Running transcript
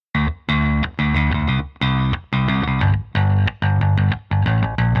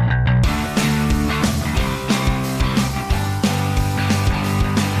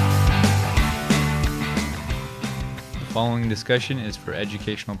following discussion is for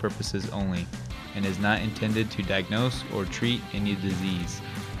educational purposes only and is not intended to diagnose or treat any disease.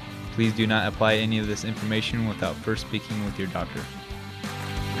 Please do not apply any of this information without first speaking with your doctor.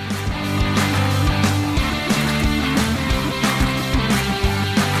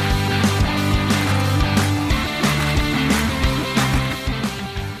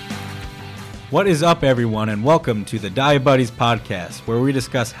 What is up, everyone, and welcome to the Diabetes Podcast, where we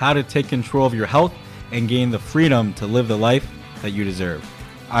discuss how to take control of your health and gain the freedom to live the life that you deserve.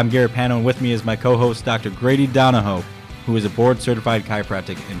 I'm Gary Pano, and with me is my co-host, Dr. Grady Donahoe, who is a board-certified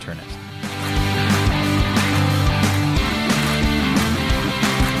chiropractic internist.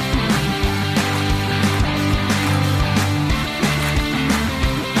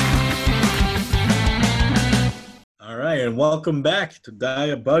 And welcome back to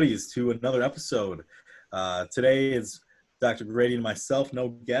Diabetes, to another episode. Today is Dr. Grady and myself, no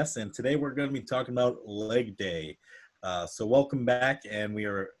guests, and today we're going to be talking about leg day. So welcome back, and we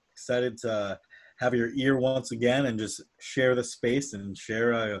are excited to have your ear once again and just share the space and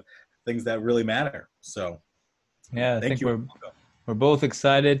share things that really matter. So yeah, I think we're both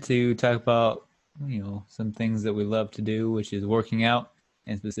excited to talk about, some things that we love to do, which is working out,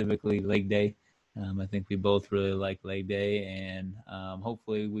 and specifically leg day. I think we both really like leg day, and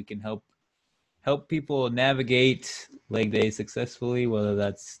hopefully we can help people navigate leg day successfully, whether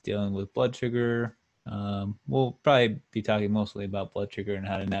that's dealing with blood sugar. We'll probably be talking mostly about blood sugar and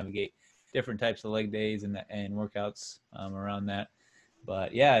how to navigate different types of leg days and workouts around that.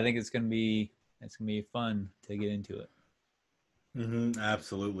 But yeah, I think it's gonna be fun to get into it.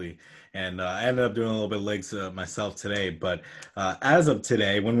 Absolutely. And I ended up doing a little bit of legs myself today, but as of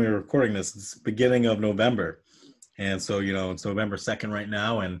today, when we were recording this, it's beginning of November. And so, it's November 2nd right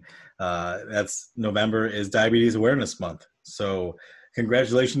now, and November is Diabetes Awareness Month. So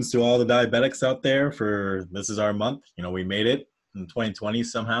congratulations to all the diabetics out there this is our month. We made it in 2020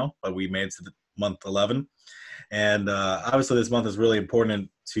 somehow, but we made it to month 11. And obviously this month is really important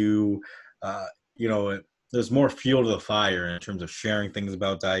to, there's more fuel to the fire in terms of sharing things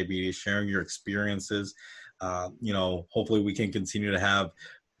about diabetes, sharing your experiences. Hopefully we can continue to have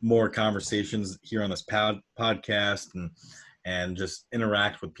more conversations here on this podcast and just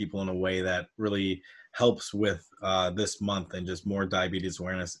interact with people in a way that really helps with this month and just more diabetes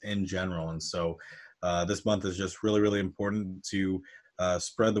awareness in general. And so this month is just really, really important to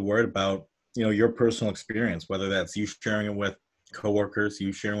spread the word about, your personal experience, whether that's you sharing it with coworkers,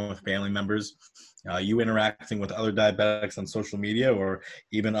 you sharing with family members, you interacting with other diabetics on social media, or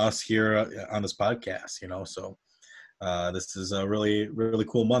even us here on this podcast, So this is a really, really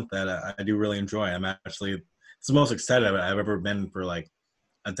cool month that I do really enjoy. It's the most excited I've ever been for like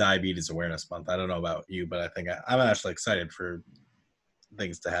a diabetes awareness month. I don't know about you, but I think I'm actually excited for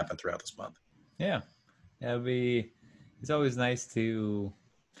things to happen throughout this month. Yeah. It's always nice to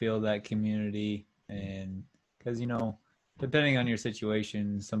feel that community, and because, depending on your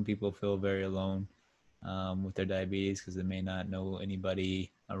situation, some people feel very alone with their diabetes because they may not know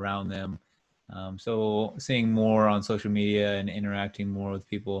anybody around them. So seeing more on social media and interacting more with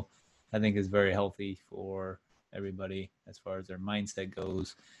people, I think is very healthy for everybody as far as their mindset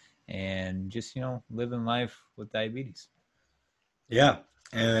goes, and just, living life with diabetes. Yeah.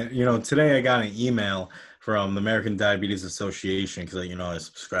 And, today I got an email from the American Diabetes Association because, I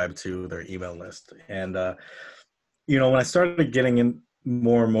subscribe to their email list. And, when I started getting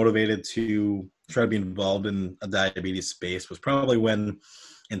more motivated to try to be involved in a diabetes space was probably in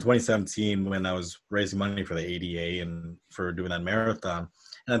 2017, when I was raising money for the ADA and for doing that marathon.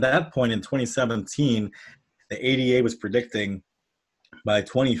 And at that point in 2017, the ADA was predicting by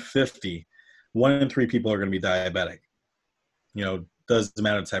 2050, 1 in 3 people are going to be diabetic. Doesn't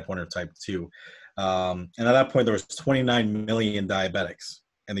matter type 1 or type 2. And at that point, there was 29 million diabetics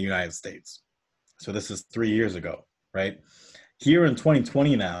in the United States. So this is 3 years ago, right? Here in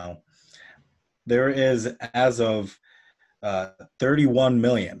 2020 now, there is, as of 31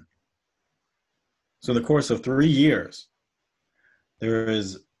 million. So in the course of 3 years, there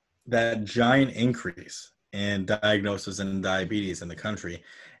is that giant increase in diagnosis and diabetes in the country.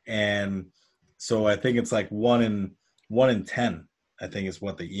 And so I think it's like 1 in 10, I think is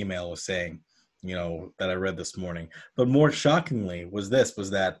what the email was saying, that I read this morning. But more shockingly was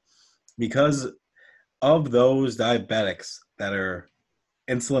that because of those diabetics that are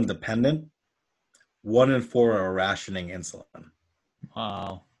insulin dependent, 1 in 4 are rationing insulin.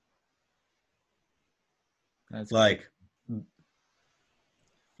 Wow. That's like,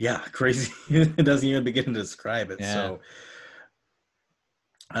 yeah, crazy. It doesn't even begin to describe it. Yeah. So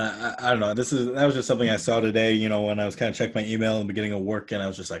I don't know. That was just something I saw today, when I was kind of checking my email in the beginning of work, and I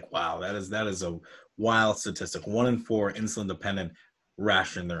was just like, wow, that is a wild statistic. 1 in 4 insulin dependent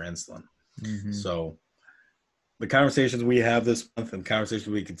ration their insulin. Mm-hmm. So the conversations we have this month and conversations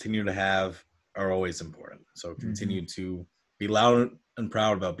we continue to have are always important. So continue to be loud and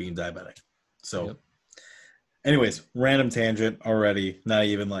proud about being diabetic. So anyways, random tangent already, not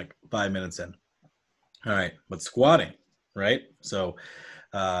even like 5 minutes in. All right, but squatting, right? So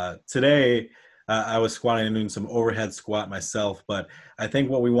today I was squatting and doing some overhead squat myself, but I think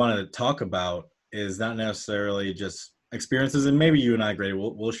what we wanted to talk about is not necessarily just experiences, and maybe you and I, Grady,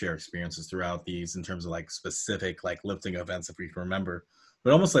 we'll share experiences throughout these in terms of like specific like lifting events if we can remember,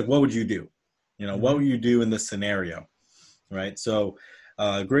 but almost like what would you do? You know, what would you do in this scenario, right? So,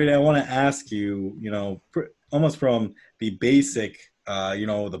 Grady, I want to ask you, you know, almost from the basic, you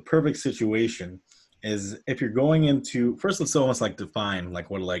know, the perfect situation is if you're going into, first let's almost like define like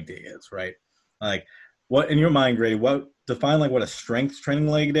what a leg day is, right? Like what in your mind, Grady, what define like what a strength training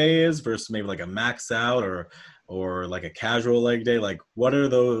leg day is versus maybe like a max out or like a casual leg day. Like what are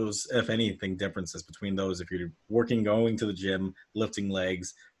those, if anything, differences between those if you're working, going to the gym, lifting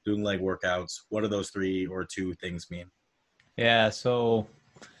legs, doing leg workouts? What do those 3 or 2 things mean? Yeah, so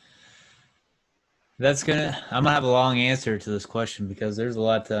I'm gonna have a long answer to this question because there's a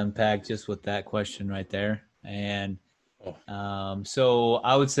lot to unpack just with that question right there. And so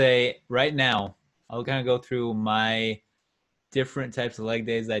I would say right now, I'll kind of go through my different types of leg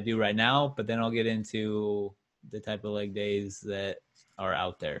days that I do right now, but then I'll get into the type of leg days that are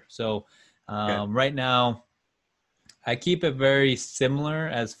out there. So right now, I keep it very similar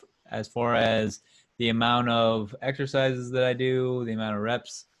as far as the amount of exercises that I do, the amount of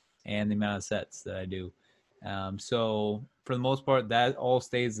reps, and the amount of sets that I do. So for the most part, that all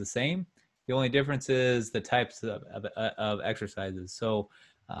stays the same. The only difference is the types of exercises. So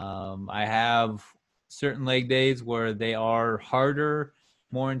I have certain leg days where they are harder,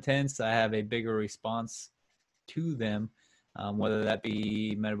 more intense. I have a bigger response to them, whether that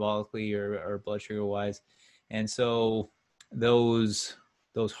be metabolically or blood sugar wise. And so those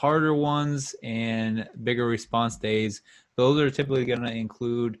harder ones and bigger response days, those are typically going to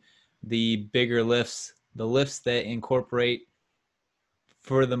include the bigger lifts, the lifts that incorporate,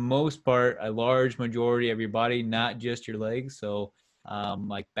 for the most part, a large majority of your body, not just your legs. So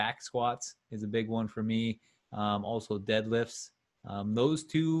like back squats is a big one for me. Also deadlifts. Those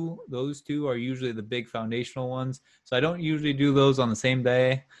two are usually the big foundational ones. So I don't usually do those on the same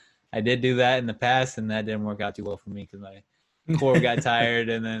day. I did do that in the past, and that didn't work out too well for me because my core got tired,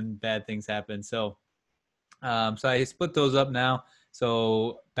 and then bad things happened. So I split those up now.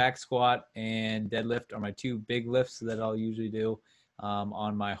 So back squat and deadlift are my 2 big lifts that I'll usually do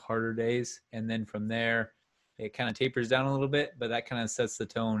on my harder days. And then from there, it kind of tapers down a little bit, but that kind of sets the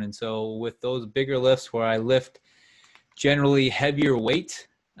tone. And so with those bigger lifts where I lift generally heavier weight,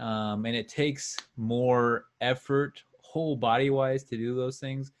 and it takes more effort whole body wise to do those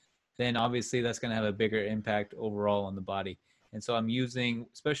things, then obviously that's going to have a bigger impact overall on the body. And so I'm using,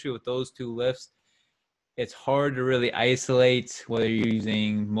 especially with those 2 lifts, it's hard to really isolate whether you're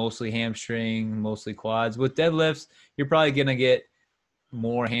using mostly hamstring, mostly quads. With deadlifts, you're probably going to get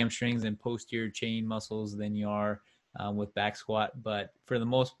more hamstrings and posterior chain muscles than you are with back squat. But for the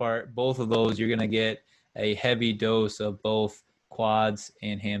most part, both of those, you're going to get a heavy dose of both quads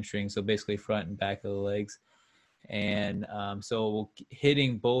and hamstrings. So basically front and back of the legs. And so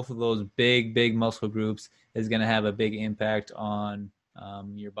hitting both of those big muscle groups is going to have a big impact on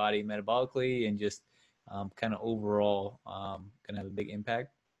your body metabolically and just kind of overall going to have a big impact.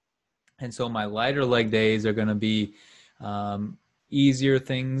 And so my lighter leg days are going to be easier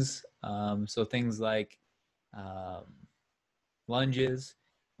things. So things like um, lunges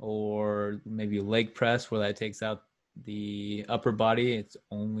or maybe leg press where that takes out the upper body. It's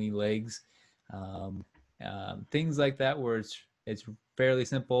only legs. Things like that where it's fairly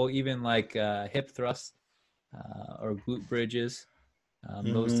simple, even like hip thrusts or glute bridges.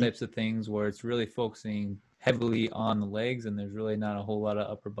 Those types of things where it's really focusing heavily on the legs and there's really not a whole lot of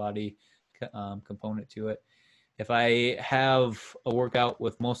upper body component to it. If I have a workout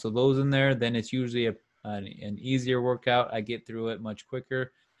with most of those in there, then it's usually an easier workout. I get through it much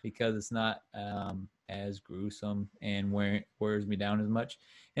quicker because it's not as gruesome and wears me down as much.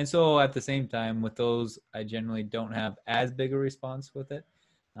 And so at the same time with those, I generally don't have as big a response with it.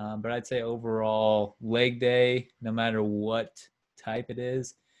 But I'd say overall leg day, no matter what type it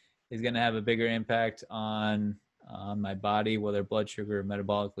is going to have a bigger impact on my body, whether blood sugar or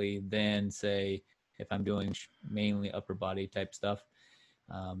metabolically, than say if I'm doing mainly upper body type stuff.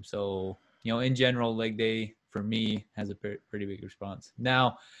 So, you know, in general, leg day for me has a pretty big response.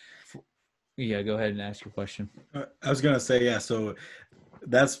 Now, yeah, go ahead and ask your question. I was gonna say, yeah. So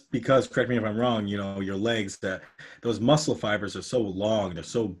that's because, correct me if I'm wrong, you know, your legs, that those muscle fibers are so long, they're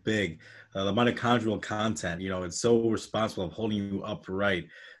so big. The mitochondrial content, you know, it's so responsible of holding you upright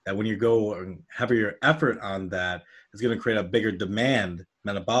that when you go and have your effort on that, it's going to create a bigger demand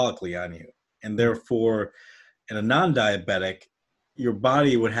metabolically on you. And therefore, in a non-diabetic, your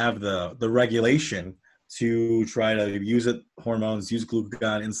body would have the regulation to try to use it, hormones, use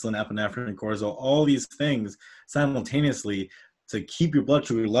glucagon, insulin, epinephrine, cortisol, all these things simultaneously to keep your blood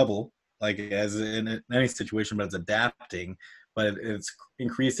sugar level, like as in any situation, but it's adapting, but it's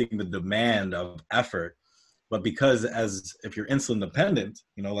increasing the demand of effort. But because as if you're insulin dependent,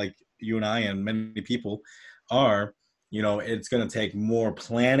 you know, like you and I and many people are, you know, it's going to take more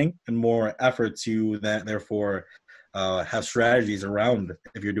planning and more effort to that, therefore have strategies around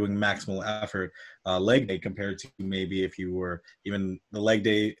if you're doing maximal effort leg day compared to maybe if you were even the leg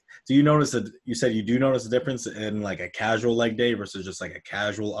day. Do you notice that you said you do notice a difference in like a casual leg day versus just like a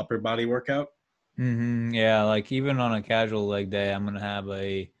casual upper body workout? Yeah, like even on a casual leg day, I'm gonna have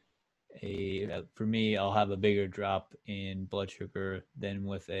for me, I'll have a bigger drop in blood sugar than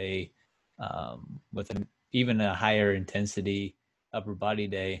with an even a higher intensity upper body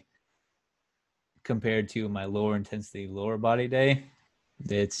day compared to my lower intensity lower body day.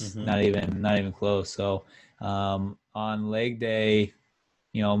 It's Mm-hmm. not even close. So on leg day,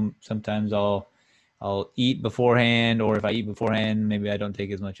 you know, sometimes I'll eat beforehand, or if I eat beforehand, maybe I don't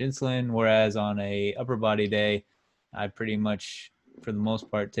take as much insulin. Whereas on a upper body day, I pretty much, for the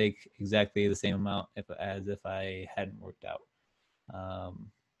most part, take exactly the same amount as if I hadn't worked out.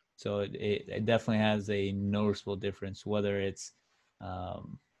 Um, so it definitely has a noticeable difference, whether it's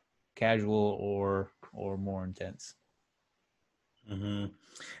um, casual or more intense. Mm-hmm.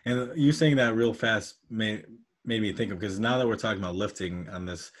 And you saying that real fast made me think of, because now that we're talking about lifting on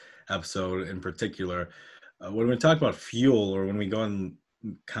this episode in particular, when we talk about fuel or when we go in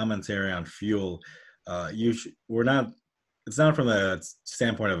commentary on fuel, we're not. It's not from the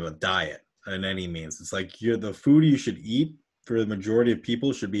standpoint of a diet in any means. It's like the food you should eat for the majority of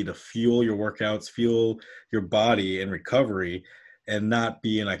people should be to fuel your workouts, fuel your body in recovery, and not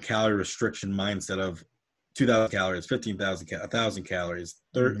be in a calorie restriction mindset of 2,000 calories, 15,000, 1,000 calories,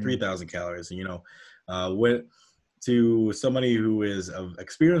 Mm-hmm. 3,000 calories. And, you know, when to somebody who is an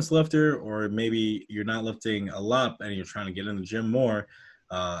experienced lifter, or maybe you're not lifting a lot and you're trying to get in the gym more,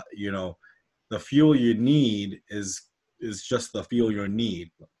 you know, the fuel you need is just the fuel you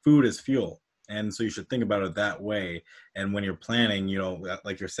need. Food is fuel. And so you should think about it that way. And when you're planning, you know,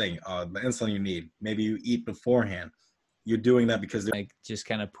 like you're saying, the insulin you need, maybe you eat beforehand. You're doing that because Like just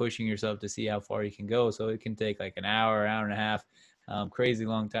kind of pushing yourself to see how far you can go. So it can take like an hour and a half, crazy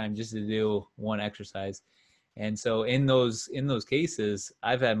long time just to do one exercise. And so in those cases,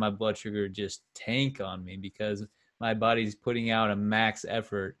 I've had my blood sugar just tank on me because my body's putting out a max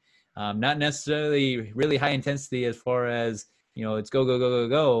effort, not necessarily really high intensity as far as, you know, it's go go go go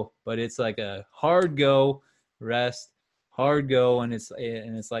go, but it's like a hard go, rest, hard go, and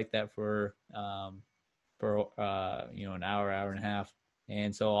it's like that for you know, an hour and a half.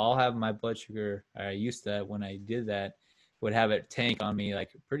 And so I'll have my blood sugar. I used to, when I did that, would have it tank on me like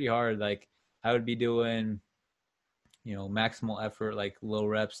pretty hard. Like I would be doing, you know, maximal effort, like low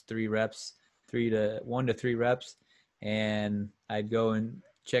reps, 3 reps, 1 to 3 reps, and I'd go and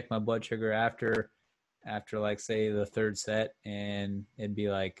check my blood sugar after like say the third set, and it'd be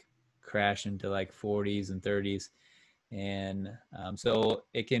like crash into like 40s and 30s. And so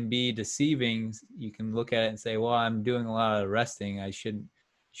it can be deceiving. You can look at it and say, well, I'm doing a lot of resting, I shouldn't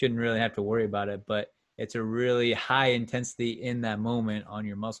really have to worry about it. But it's a really high intensity in that moment on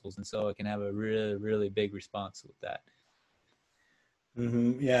your muscles, and so it can have a really really big response with that.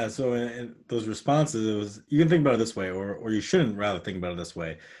 Mm-hmm. Yeah. So in those responses, you can think about it this way, or you shouldn't rather think about it this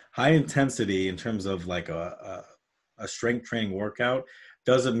way. High intensity in terms of like a strength training workout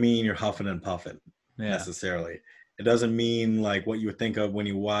doesn't mean you're huffing and puffing Yeah. necessarily. It doesn't mean like what you would think of when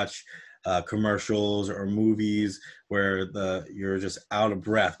you watch commercials or movies where you're just out of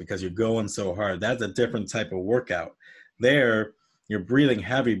breath because you're going so hard. That's a different type of workout. There, you're breathing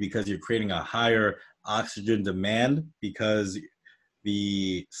heavy because you're creating a higher oxygen demand because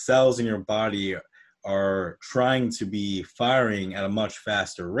the cells in your body are trying to be firing at a much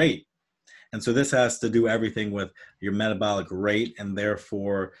faster rate. And so this has to do everything with your metabolic rate, and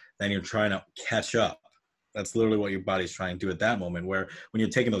therefore then you're trying to catch up. That's literally what your body's trying to do at that moment, where when you're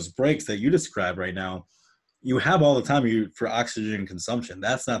taking those breaks that you described right now, you have all the time for oxygen consumption.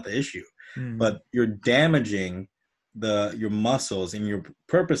 That's not the issue. Mm-hmm. But you're damaging your muscles and you're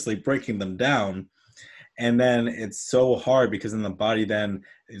purposely breaking them down, and then it's so hard because then the body then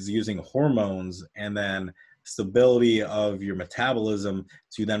is using hormones, and then stability of your metabolism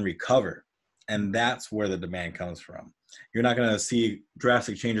to then recover. And that's where the demand comes from. You're not going to see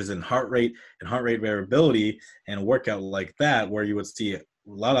drastic changes in heart rate and heart rate variability in a workout like that, where you would see a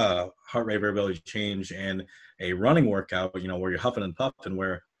lot of heart rate variability change in a running workout, where you're huffing and puffing,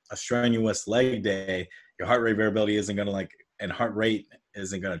 where a strenuous leg day, your heart rate variability isn't going to and heart rate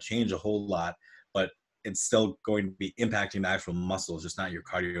isn't going to change a whole lot, but it's still going to be impacting the actual muscles, just not your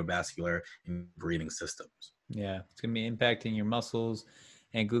cardiovascular and breathing systems. Yeah, it's going to be impacting your muscles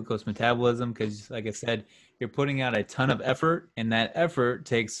and glucose metabolism because, like I said, you're putting out a ton of effort, and that effort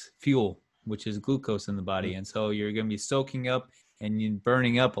takes fuel, which is glucose in the body. And so you're going to be soaking up and you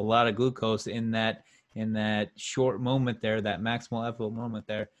burning up a lot of glucose in that short moment there, that maximal effort moment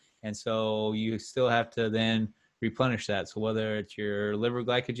there. And so you still have to then replenish that. So whether it's your liver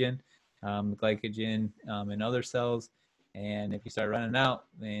glycogen, in other cells, and if you start running out,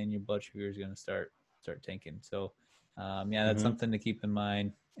 then your blood sugar is going to start tanking. So that's something to keep in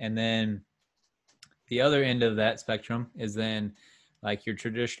mind. And then the other end of that spectrum is then like your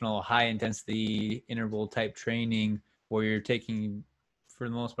traditional high intensity interval type training, where you're taking, for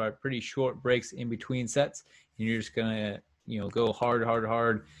the most part, pretty short breaks in between sets, and you're just gonna go hard,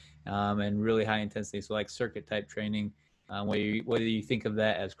 and really high intensity. So like circuit type training, whether you think of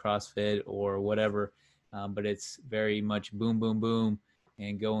that as CrossFit or whatever, but it's very much boom, boom, boom,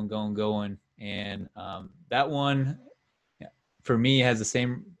 and going. And that one, for me, has the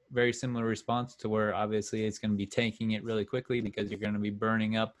same very similar response to where obviously it's going to be tanking it really quickly because you're going to be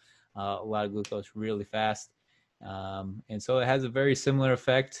burning up a lot of glucose really fast. And so it has a very similar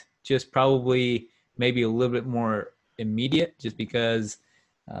effect, just probably maybe a little bit more immediate, just because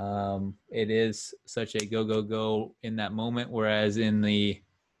it is such a go in that moment. Whereas in the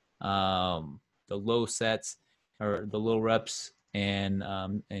low sets or the low reps and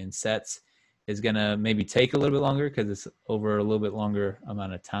sets is going to maybe take a little bit longer because it's over a little bit longer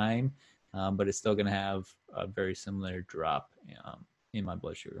amount of time, but it's still going to have a very similar drop in my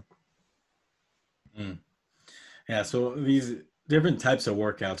blood sugar. Yeah, so these different types of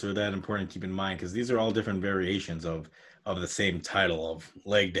workouts are that important to keep in mind because these are all different variations of the same title of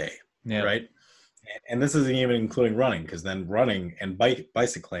leg day, right? And this isn't even including running, because then running and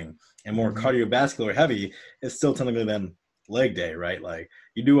bicycling and more cardiovascular heavy is still technically then leg day, right? Like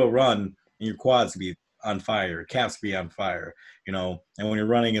you do a run and your quads be on fire, your calves be on fire, and when you're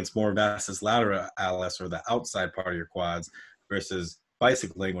running, it's more vastus lateralis, or the outside part of your quads, versus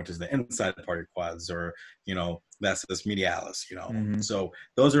bicycling, which is the inside part of your quads, or vastus medialis. So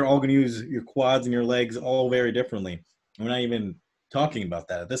those are all going to use your quads and your legs all very differently. We're not even talking about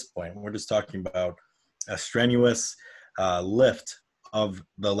that at this point. We're just talking about a strenuous lift of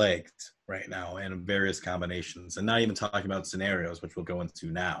the legs right now in various combinations, and not even talking about scenarios, which we'll go into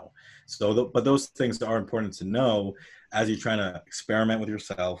now. So, but those things are important to know as you're trying to experiment with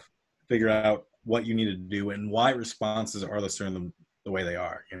yourself, figure out what you need to do and why responses are the way they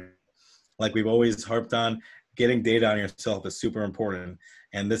are. Like we've always harped on, getting data on yourself is super important,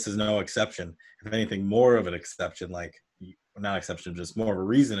 and this is no exception. If anything, more of an exception, not exception, just more of a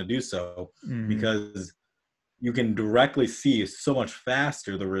reason to do so, because you can directly see so much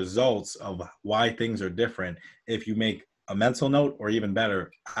faster the results of why things are different if you make a mental note, or even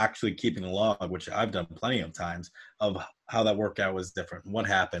better, actually keeping a log, which I've done plenty of times, of how that workout was different, what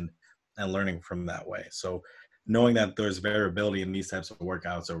happened, and learning from that way. So knowing that there's variability in these types of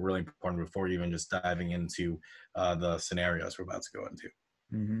workouts are really important before even just diving into the scenarios we're about to go into.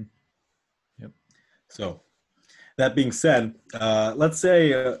 Yep. So that being said, let's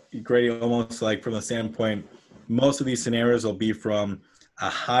say, Grady, almost like from the standpoint, most of these scenarios will be from a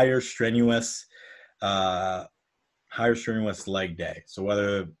higher strenuous leg day. So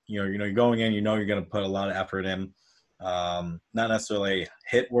whether you're going in, you're going to put a lot of effort in, not necessarily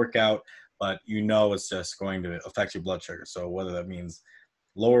HIIT workout, but it's just going to affect your blood sugar. So whether that means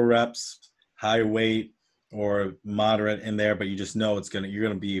lower reps, high weight, or moderate in there, but you just know you're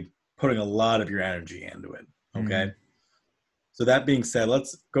going to be putting a lot of your energy into it. Okay. So that being said,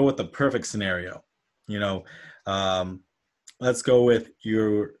 let's go with the perfect scenario. Let's go with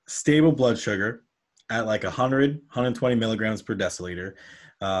your stable blood sugar at like 120 milligrams per deciliter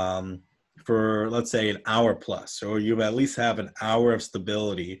for, let's say, an hour plus. So you at least have an hour of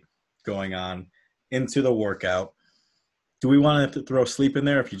stability going on into the workout. Do we want to throw sleep in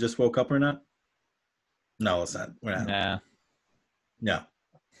there if you just woke up or not? No, let's not. We're not. Nah. No,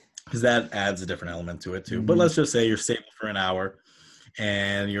 because that adds a different element to it too. But let's just say you're stable for an hour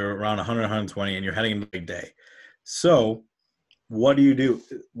and you're around 100, 120, and you're heading into a big day. So what do you do?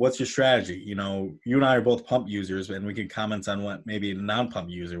 What's your strategy? You and I are both pump users, and we can comment on what maybe a non-pump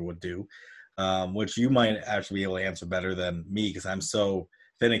user would do. which you might actually be able to answer better than me because I'm so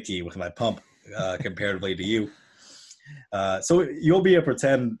finicky with my pump comparatively to you. So you'll be a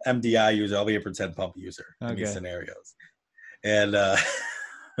pretend MDI user. I'll be a pretend pump user in these scenarios. And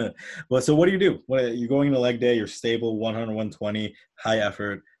well, so what do? You're going into leg day, you're stable, 100, 120, high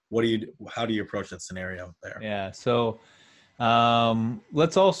effort. How do you approach that scenario there? Yeah. So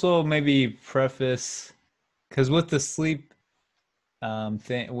let's also maybe preface, because with the sleep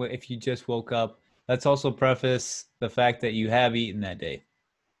thing, if you just woke up, let's also preface the fact that you have eaten that day.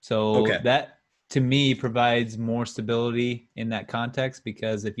 So that to me provides more stability in that context,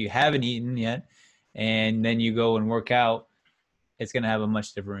 because if you haven't eaten yet and then you go and work out, it's going to have a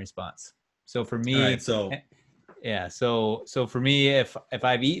much different response. So for me, all right, so yeah, so for me, if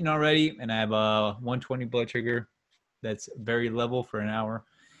I've eaten already and I have a 120 blood sugar that's very level for an hour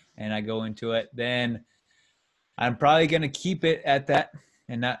and I go into it, then I'm probably going to keep it at that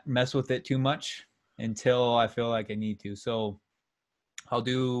and not mess with it too much until I feel like I need to. So I'll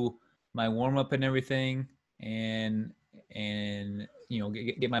do my warm up and everything, and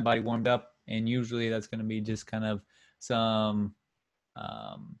get my body warmed up, and usually that's going to be just kind of some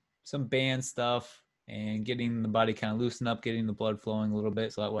band stuff and getting the body kind of loosened up, getting the blood flowing a little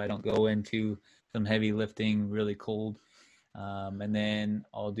bit, so that way I don't go into some heavy lifting really cold. And then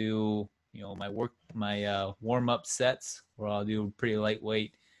I'll do my warm up sets where I'll do pretty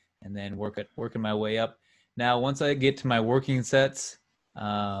lightweight and then working my way up. Now once I get to my working sets,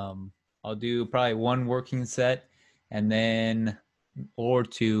 I'll do probably one working set and then or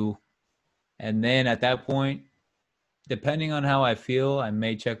two, and then at that point, depending on how I feel, I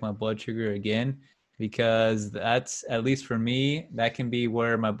may check my blood sugar again, because that's, at least for me, that can be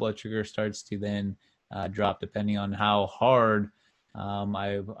where my blood sugar starts to then drop, depending on how hard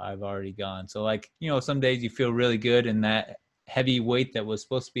I've already gone. So like, some days you feel really good, and that heavy weight that was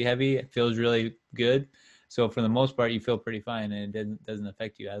supposed to be heavy, it feels really good. So for the most part, you feel pretty fine, and it doesn't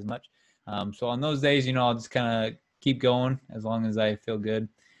affect you as much. So on those days, I'll just kind of keep going as long as I feel good.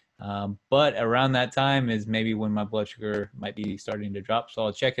 But around that time is maybe when my blood sugar might be starting to drop. So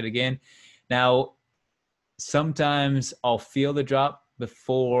I'll check it again. Now, sometimes I'll feel the drop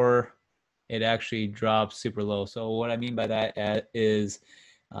before it actually drops super low. So what I mean by that is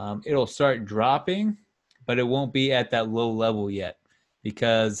it'll start dropping, but it won't be at that low level yet.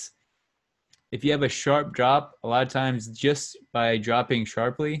 Because if you have a sharp drop, a lot of times just by dropping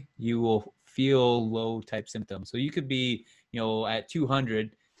sharply, you will feel low type symptoms. So you could be, at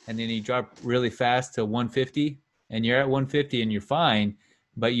 200, and then you drop really fast to 150, and you're at 150 and you're fine,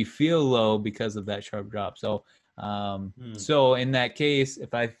 but you feel low because of that sharp drop. So so in that case,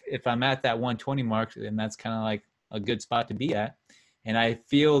 if I'm at that 120 mark, then that's kind of like a good spot to be at, and I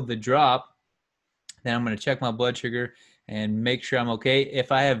feel the drop, then I'm going to check my blood sugar and make sure I'm okay.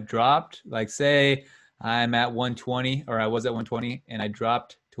 If I have dropped, like say I'm at 120, or I was at 120 and I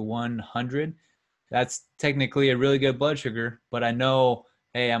dropped to 100, that's technically a really good blood sugar, but I know,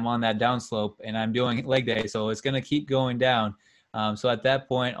 hey, I'm on that downslope and I'm doing leg day, so it's going to keep going down. So at that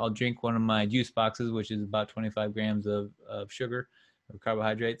point, I'll drink one of my juice boxes, which is about 25 grams of sugar or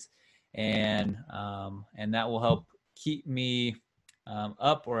carbohydrates, and that will help keep me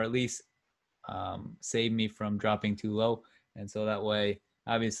up, or at least save me from dropping too low. And so that way,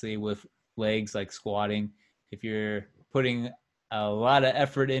 obviously with legs like squatting, if you're putting a lot of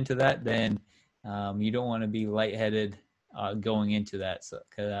effort into that, then you don't want to be lightheaded going into that, so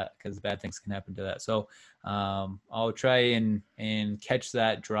because bad things can happen to that. So I'll try and catch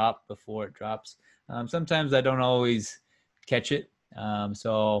that drop before it drops. Sometimes I don't always catch it.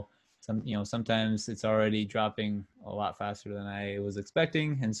 So sometimes it's already dropping a lot faster than I was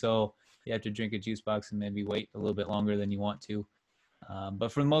expecting, and so you have to drink a juice box and maybe wait a little bit longer than you want to.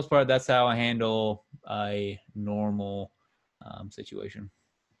 But for the most part, that's how I handle a normal situation.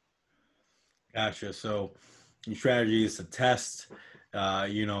 Gotcha. So your strategy is to test,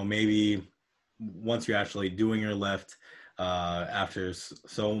 maybe once you're actually doing your lift, after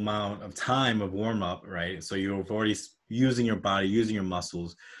so amount of time of warm up, right? So you're already using your body, using your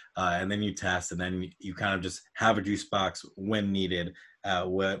muscles, and then you test, and then you kind of just have a juice box when needed.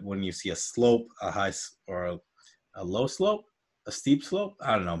 When you see a slope, a high or a low slope, a steep slope,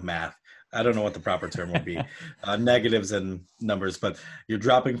 I don't know, math. I don't know what the proper term would be, negatives and numbers, but you're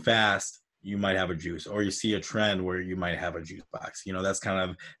dropping fast, you might have a juice, or you see a trend where you might have a juice box. That's kind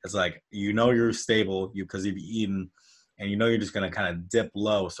of, it's like, you're stable because you've eaten, and you're just going to kind of dip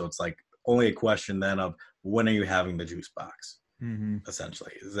low. So it's like only a question then of when are you having the juice box?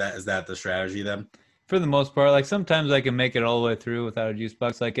 Essentially, is that the strategy then? For the most part, like sometimes I can make it all the way through without a juice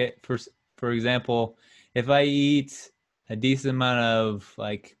box. Like for example, if I eat a decent amount of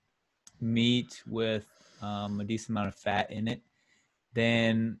like meat with a decent amount of fat in it,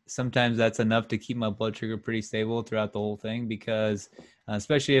 then sometimes that's enough to keep my blood sugar pretty stable throughout the whole thing. Because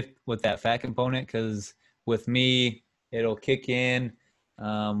especially if with that fat component, because with me it'll kick in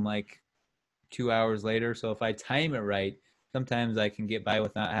like 2 hours later. So if I time it right, sometimes I can get by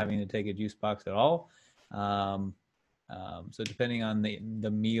with not having to take a juice box at all. Um, so depending on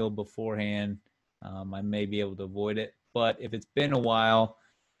the meal beforehand, I may be able to avoid it. But if it's been a while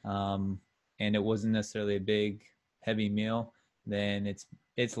um, and it wasn't necessarily a big heavy meal, then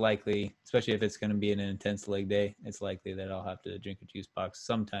it's likely, especially if it's going to be an intense leg day, it's likely that I'll have to drink a juice box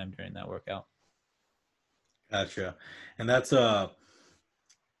sometime during that workout. Gotcha. And that's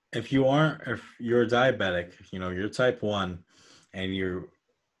if you're diabetic, you know, you're type 1 and you're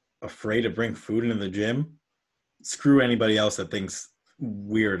afraid to bring food into the gym, screw anybody else that thinks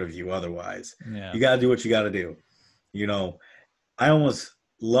weird of you otherwise. Yeah. You got to do what you got to do. You know, I almost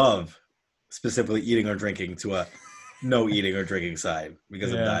love specifically eating or drinking to a no eating or drinking side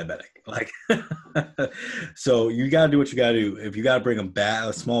because I'm Yeah. diabetic. Like, so you got to do what you got to do. If you got to bring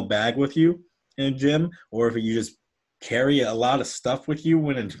a small bag with you in a gym, or if you just carry a lot of stuff with you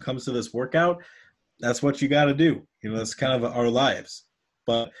when it comes to this workout, that's what you got to do. You know, that's kind of our lives.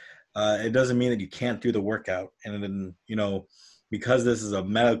 But it doesn't mean that you can't do the workout. And then, you know, because this is a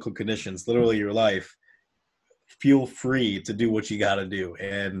medical condition, it's literally your life, feel free to do what you got to do.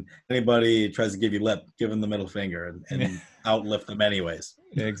 And anybody tries to give you lip, give them the middle finger and outlift them anyways.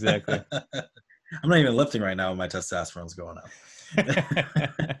 Exactly. I'm not even lifting right now when my testosterone's going up.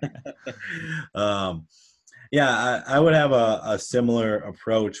 Yeah, I would have a similar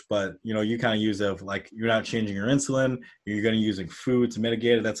approach, but you know, you kind of use of like you're not changing your insulin, you're going to using food to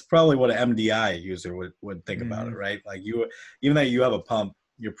mitigate it. That's probably what an MDI user would think about it, right? Like you, even though you have a pump,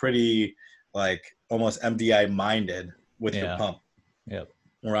 you're pretty like almost MDI minded with your pump. Yep.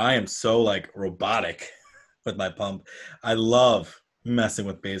 Where I am so like robotic with my pump. I love messing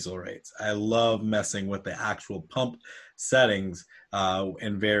with basal rates. I love messing with the actual pump settings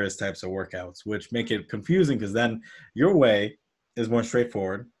in various types of workouts, which make it confusing because then your way is more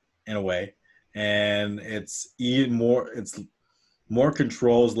straightforward in a way, and it's more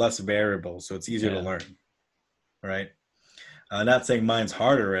controls, less variables, so it's easier to learn, right? Not saying mine's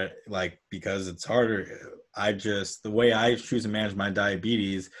harder, like because it's harder. The way I choose to manage my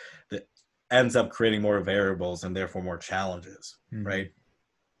diabetes, that ends up creating more variables and therefore more challenges, right?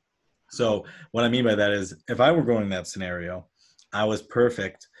 So what I mean by that is, if I were going in that scenario, I was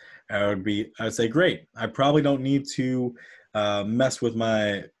perfect. I would say, great. I probably don't need to mess with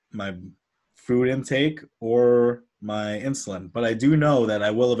my food intake or my insulin, but I do know that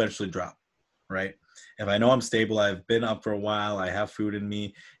I will eventually drop, right? If I know I'm stable, I've been up for a while, I have food in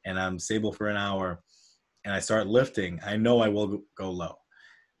me, and I'm stable for an hour, and I start lifting, I know I will go low.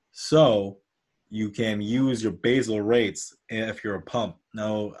 So you can use your basal rates if you're a pump.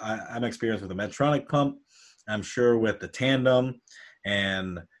 Now, I'm experienced with a Medtronic pump. I'm sure with the Tandem,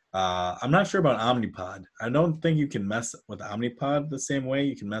 and I'm not sure about Omnipod. I don't think you can mess with Omnipod the same way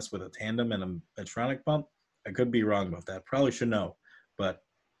you can mess with a Tandem and a Medtronic pump. I could be wrong about that. Probably should know, but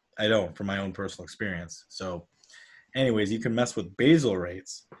I don't from my own personal experience. So anyways, you can mess with basal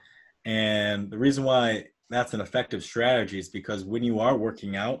rates. And the reason why that's an effective strategy is because when you are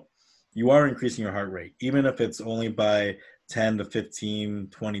working out, you are increasing your heart rate, even if it's only by 10 to 15,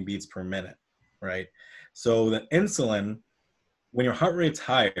 20 beats per minute, right? So the insulin, when your heart rate's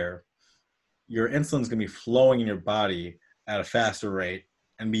higher, your insulin's going to be flowing in your body at a faster rate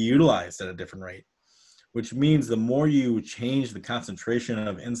and be utilized at a different rate, which means the more you change the concentration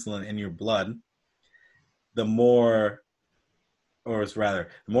of insulin in your blood, the more the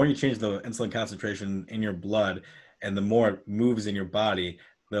more you change the insulin concentration in your blood and the more it moves in your body,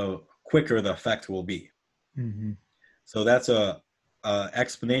 the quicker the effect will be. So that's a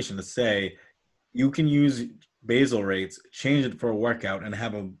explanation to say you can use basal rates, change it for a workout, and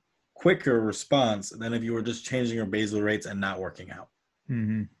have a quicker response than if you were just changing your basal rates and not working out.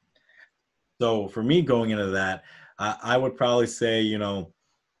 So for me going into that, I would probably say, you know,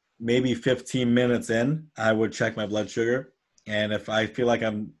 maybe 15 minutes in, I would check my blood sugar. And if I feel like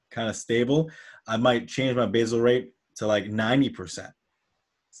I'm kind of stable, I might change my basal rate to like 90%.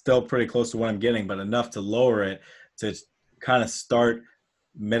 Still pretty close to what I'm getting, but enough to lower it to kind of start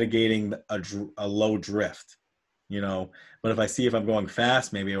mitigating a low drift, you know. But if I see if I'm going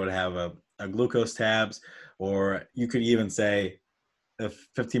fast, maybe I would have a glucose tabs, or you could even say if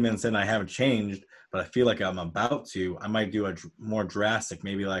 15 minutes in I haven't changed, but I feel like I'm about to, I might do a more drastic,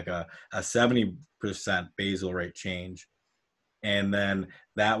 maybe like a 70% basal rate change. And then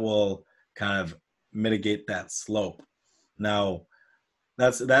that will kind of mitigate that slope. Now,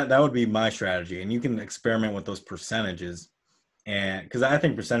 that would be my strategy, and you can experiment with those percentages, and because I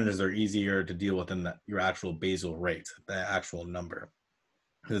think percentages are easier to deal with than your actual basal rate, the actual number.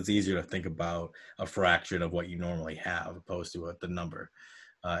 Because it's easier to think about a fraction of what you normally have opposed to the number,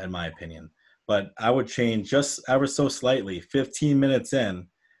 in my opinion. But I would change just ever so slightly 15 minutes in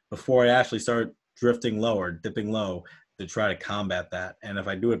before I actually start drifting lower, dipping low, to try to combat that. And if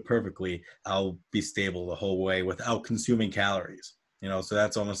I do it perfectly, I'll be stable the whole way without consuming calories. So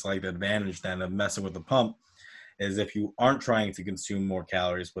that's almost like the advantage then of messing with the pump, is if you aren't trying to consume more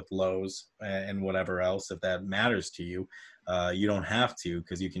calories with lows and whatever else, if that matters to you, you don't have to,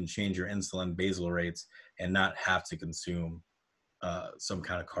 because you can change your insulin basal rates and not have to consume some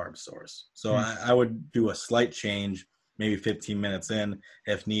kind of carb source. So I would do a slight change, maybe 15 minutes in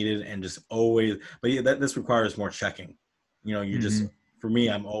if needed, and just always, but yeah, this requires more checking. You just, for me,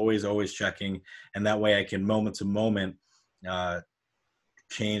 I'm always checking, and that way I can moment to moment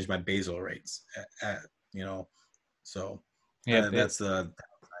change my basal rates, so that's the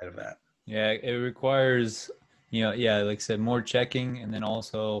side of that. Yeah, it requires, yeah, like I said, more checking, and then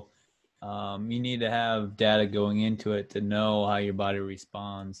also you need to have data going into it to know how your body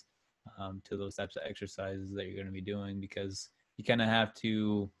responds to those types of exercises that you're going to be doing, because you kind of have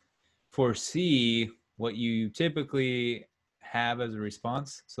to foresee what you typically have as a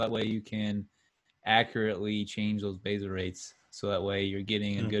response, so that way you can accurately change those basal rates, so that way you're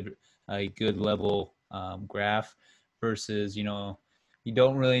getting a good level graph, versus you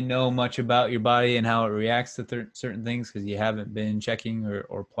don't really know much about your body and how it reacts to certain things because you haven't been checking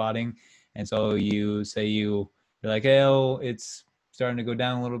or plotting. And so you're like, hey, oh, it's starting to go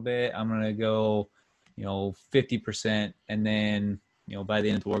down a little bit, I'm gonna go 50%, and then by the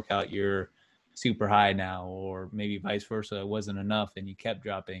end of the workout you're super high now, or maybe vice versa, it wasn't enough and you kept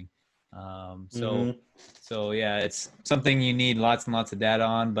dropping. So yeah, it's something you need lots and lots of data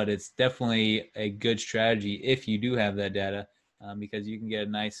on, but it's definitely a good strategy if you do have that data, because you can get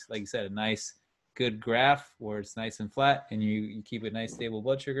a nice, like you said, a nice good graph where it's nice and flat, and you keep a nice stable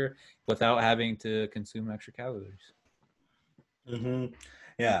blood sugar without having to consume extra calories.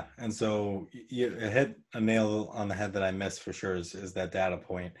 Yeah, and so you hit a nail on the head that I missed for sure, is that data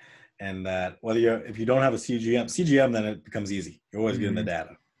point, and that if you don't have a CGM, then it becomes easy. You're always getting the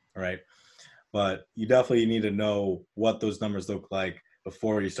data, right? But you definitely need to know what those numbers look like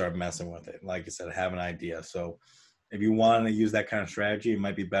before you start messing with it. Like I said, have an idea. So if you want to use that kind of strategy, it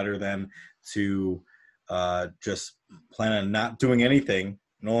might be better than to just plan on not doing anything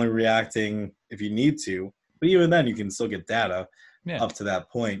and only reacting if you need to. But even then, you can still get data up to that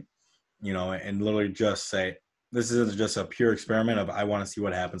point, and literally just say, this is just a pure experiment of, I want to see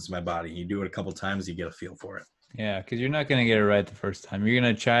what happens to my body. You do it a couple times, you get a feel for it. Yeah, because you're not going to get it right the first time. You're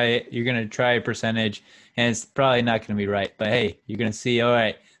going to try it. You're going to try a percentage, and it's probably not going to be right. But hey, you're going to see, all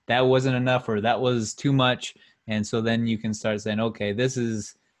right, that wasn't enough, or that was too much. And so then you can start saying, okay, this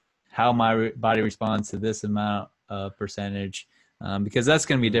is how my body responds to this amount of percentage, because that's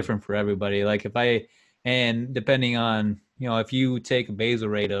going to be different for everybody. Like and depending on, if you take a basal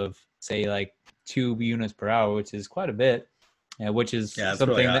rate of, say, like 2 units per hour, which is quite a bit, which is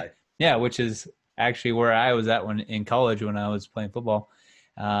something really which is actually where I was at in college when I was playing football.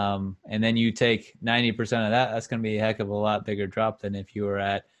 And then you take 90% of that, that's going to be a heck of a lot bigger drop than if you were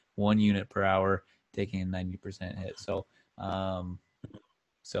at 1 unit per hour taking a 90% hit.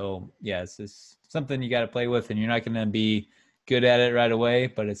 So yeah, it's just something you got to play with, and you're not going to be good at it right away,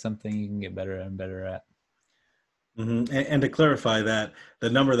 but it's something you can get better and better at. And to clarify that, the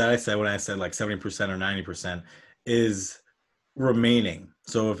number that I said when I said like 70% or 90% is remaining.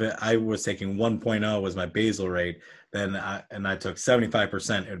 So if I was taking 1.0 was my basal rate, then I took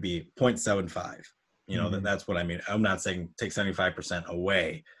 75%, it would be 0.75. That's what I mean. I'm not saying take 75%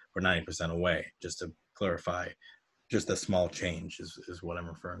 away or 90% away, just to clarify. Just a small change is what I'm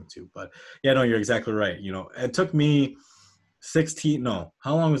referring to. But yeah, no, you're exactly right. It took me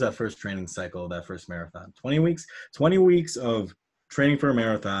how long was that first training cycle, that first marathon? 20 weeks? 20 weeks of training for a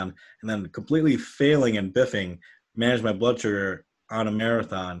marathon, and then completely failing and biffing, manage my blood sugar on a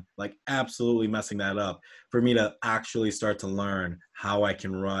marathon, like absolutely messing that up, for me to actually start to learn how I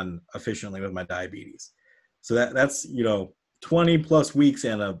can run efficiently with my diabetes. So that's 20 plus weeks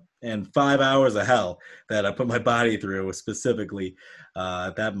and 5 hours of hell that I put my body through, specifically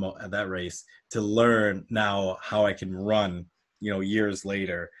at that race, to learn now how I can run years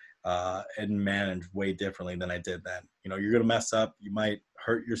later and manage way differently than I did then. You're gonna mess up, you might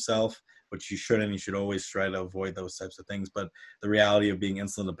hurt yourself, but you shouldn't. You should always try to avoid those types of things. But the reality of being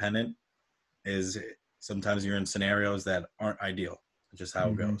insulin dependent is sometimes you're in scenarios that aren't ideal. It's just how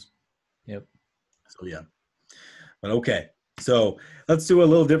it goes. Yep. So yeah. But okay. So let's do a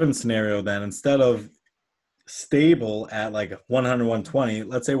little different scenario then. Instead of stable at like 100, 120,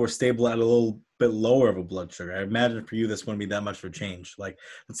 let's say we're stable at a little bit lower of a blood sugar. I imagine for you this wouldn't be that much of a change. Like,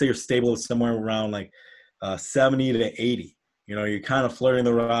 let's say you're stable somewhere around like 70 to 80. You know, you're kind of flirting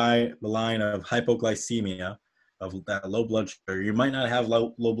the line of hypoglycemia, of that low blood sugar. You might not have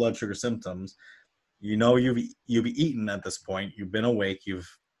low blood sugar symptoms. You know, you've eaten at this point. You've been awake. You've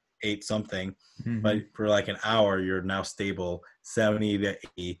ate something, Mm-hmm. but for like an hour, you're now stable 70 to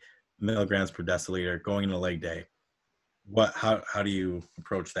 80 milligrams per deciliter going into leg day. How do you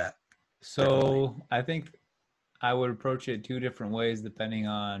approach that differently? So I think I would approach it two different ways depending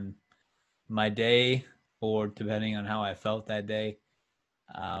on my day or depending on how I felt that day.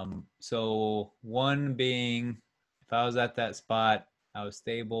 So one being, if I was at that spot, I was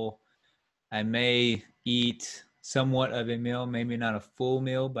stable. I may eat somewhat of a meal, maybe not a full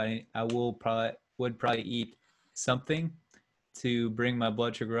meal, but I would probably eat something to bring my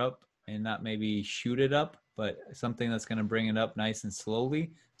blood sugar up and not maybe shoot it up, but something that's going to bring it up nice and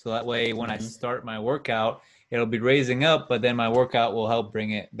slowly. So that way, when I Mm-hmm. start my workout, it'll be raising up, but then my workout will help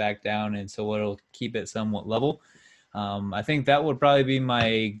bring it back down. And so it'll keep it somewhat level. I think that would probably be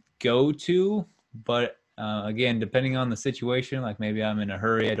my go-to, but again, depending on the situation, like maybe I'm in a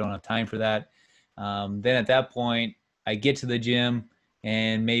hurry, I don't have time for that. Then at that point, I get to the gym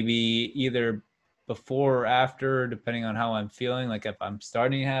and maybe either before or after, depending on how I'm feeling, like if I'm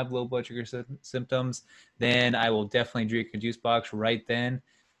starting to have low blood sugar symptoms, then I will definitely drink a juice box right then.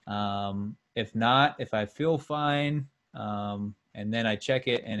 If not, if I feel fine, and then I check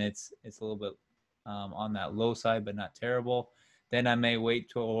it and it's a little bit on that low side, but not terrible. Then I may wait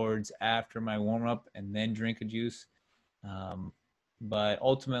towards after my warm up and then drink a juice. Um, but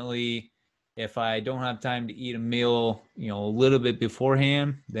ultimately, if I don't have time to eat a meal, a little bit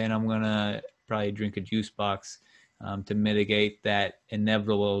beforehand, then I'm gonna probably drink a juice box to mitigate that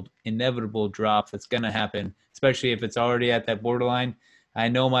inevitable drop that's gonna happen, especially if it's already at that borderline. I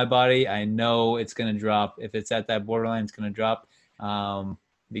know my body. I know it's gonna drop. If it's at that borderline, it's gonna drop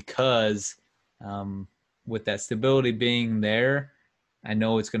because um, with that stability being there, I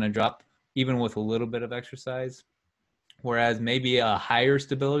know it's gonna drop even with a little bit of exercise. Whereas maybe a higher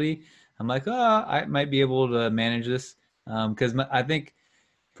stability, I'm like, oh, I might be able to manage this because I think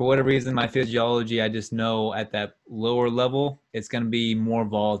for whatever reason, my physiology, I just know at that lower level, it's going to be more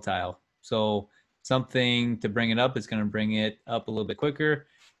volatile. So something to bring it up is going to bring it up a little bit quicker,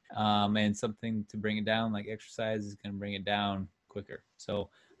 and something to bring it down, like exercise, is going to bring it down quicker. So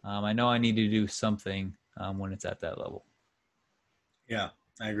I know I need to do something when it's at that level. Yeah,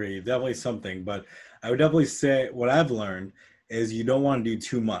 I agree. Definitely something, but I would definitely say what I've learned is you don't want to do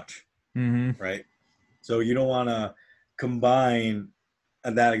too much, Mm-hmm. right? So you don't want to combine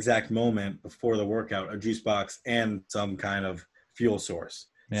at that exact moment before the workout a juice box and some kind of fuel source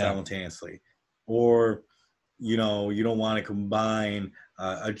Yeah. simultaneously, or you don't want to combine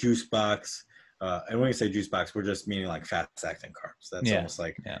a juice box. And when we say juice box, we're just meaning like fast acting carbs. That's Yeah. almost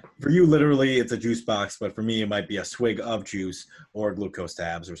like, Yeah. for you, literally, it's a juice box, but for me, it might be a swig of juice or glucose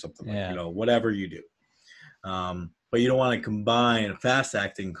tabs or something like, Yeah. whatever you do. But you don't want to combine fast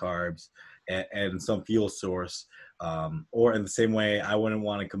acting carbs and some fuel source. Or in the same way, I wouldn't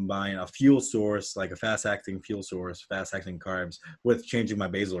want to combine a fuel source, like a fast acting fuel source, fast acting carbs, with changing my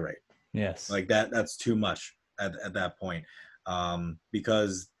basal rate. Yes. Like that's too much at that point,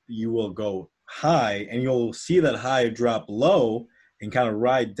 because you will go high and you'll see that high drop low and kind of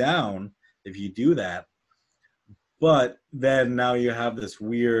ride down if you do that. But then now you have this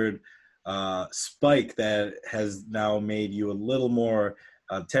weird spike that has now made you a little more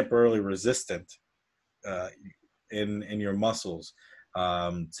temporarily resistant uh, in your muscles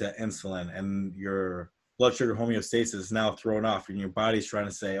to insulin, and your blood sugar homeostasis is now thrown off, and your body's trying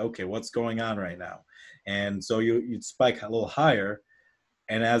to say, okay, what's going on right now? And so you'd spike a little higher,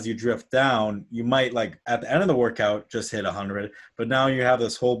 and as you drift down, you might, like, at the end of the workout just hit 100, but now you have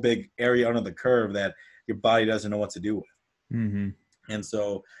this whole big area under the curve that your body doesn't know what to do with. Mm-hmm. And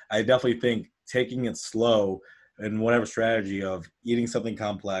so I definitely think taking it slow in whatever strategy of eating something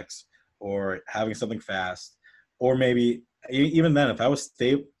complex or having something fast, or maybe even then, if I was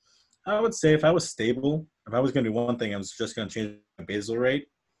stable, I would say if I was stable, if I was going to do one thing, I was just going to change my basal rate,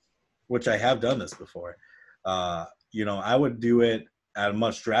 which I have done this before. I would do it at a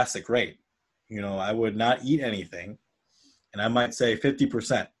much drastic rate. I would not eat anything, and I might say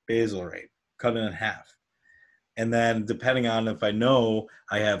 50% basal rate, cut it in half. And then depending on if I know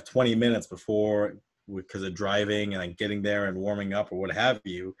I have 20 minutes before, because of driving and getting there and warming up or what have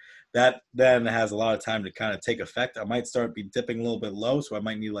you, that then has a lot of time to kind of take effect. I might start be dipping a little bit low, so I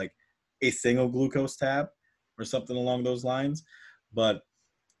might need like a single glucose tab or something along those lines. But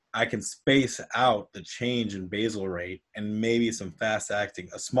I can space out the change in basal rate and maybe some fast acting,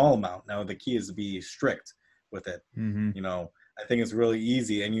 a small amount. Now, the key is to be strict with it. Mm-hmm. You know, I think it's really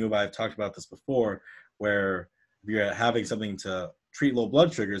easy. And you and I have talked about this before, where if you're having something to treat low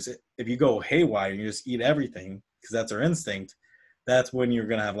blood sugars, if you go haywire and you just eat everything, because that's our instinct, that's when you're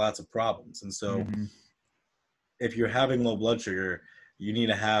going to have lots of problems. And so if you're having low blood sugar, you need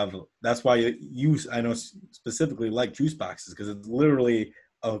to have, that's why you I know specifically like juice boxes, because it's literally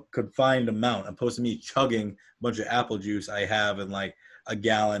a confined amount, opposed to me chugging a bunch of apple juice I have in like a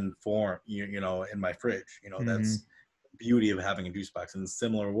gallon form, you know, in my fridge. You know, that's the beauty of having a juice box. In a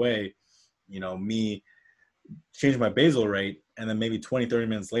similar way, you know, me change my basal rate and then maybe 20-30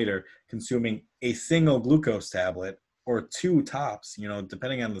 minutes later consuming a single glucose tablet or two tops, you know,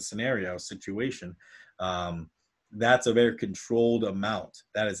 depending on the scenario situation, that's a very controlled amount.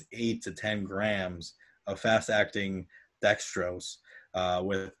 That is 8 to 10 grams of fast acting dextrose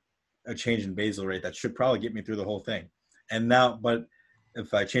with a change in basal rate that should probably get me through the whole thing. And now, but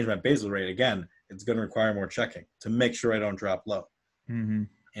if I change my basal rate again, it's going to require more checking to make sure I don't drop low.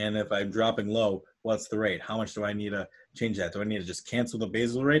 And if I'm dropping low, what's the rate? How much do I need to change that? Do I need to just cancel the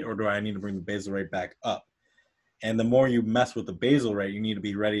basal rate, or do I need to bring the basal rate back up? And the more you mess with the basal rate, you need to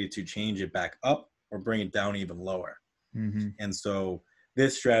be ready to change it back up or bring it down even lower. And so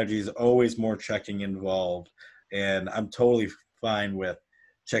this strategy is always more checking involved. And I'm totally fine with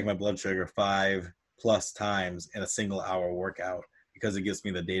checking my blood sugar 5+ times in a single hour workout, because it gives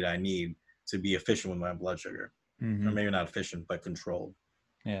me the data I need to be efficient with my blood sugar. Or maybe not efficient, but controlled.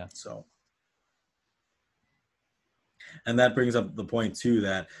 Yeah. So, and that brings up the point too,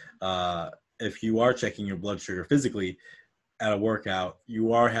 that if you are checking your blood sugar physically at a workout,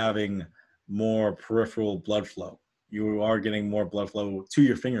 you are having more peripheral blood flow. You are getting more blood flow to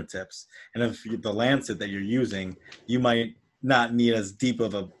your fingertips. And if the lancet that you're using, you might not need as deep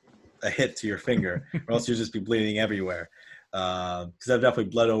of a hit to your finger, or else you'll just be bleeding everywhere. Because I've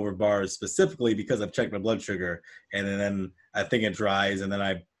definitely bled over bars specifically because I've checked my blood sugar, and then I think it dries, and then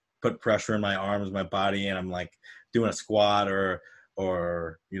I put pressure in my arms, my body, and I'm like doing a squat or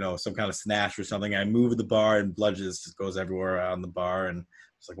you know, some kind of snatch or something. I move the bar and blood just goes everywhere on the bar, and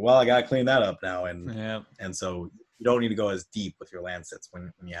it's like, well, I gotta clean that up now. And so you don't need to go as deep with your lancets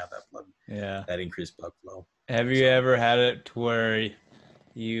when you have that blood, that increased blood flow. Have you ever had it to where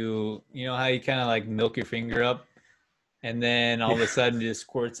you know how you kind of like milk your finger up, and then all of a sudden it just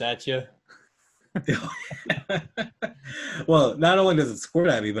squirts at you? Well, not only does it squirt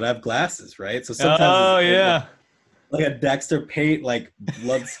at me, but I have glasses, right? So sometimes it's like a Dexter paint, like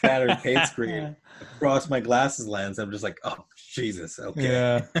blood spattered paint screen across my glasses lens. I'm just like, oh Jesus,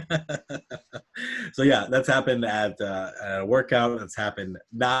 okay. So yeah, that's happened at a workout. That's happened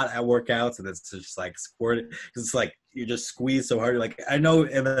not at workouts, and it's just like squirted, because it's like you just squeeze so hard, you're like, I know,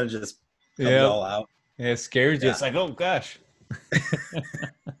 and then it just comes all out. It scares you. It's like, oh gosh.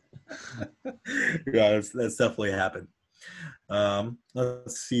 Yeah, that's definitely happened.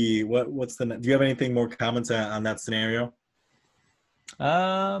 Let's see, what's do you have anything more comments on that scenario?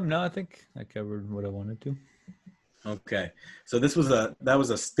 No, I think I covered what I wanted to. Okay, so that was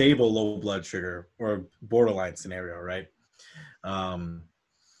a stable low blood sugar or borderline scenario, right?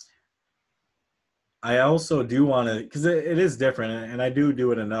 I also do want to, because it is different, and I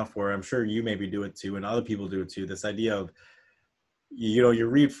do it enough where I'm sure you maybe do it too, and other people do it too. This idea of, you know, you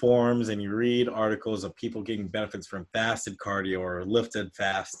read forums and you read articles of people getting benefits from fasted cardio or lifted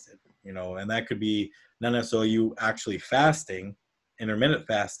fasted, you know, and that could be not necessarily you actually fasting, intermittent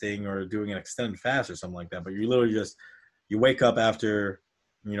fasting, or doing an extended fast or something like that, but you literally just, you wake up after,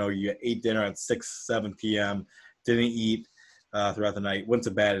 you know, you ate dinner at 6-7 p.m., didn't eat throughout the night, went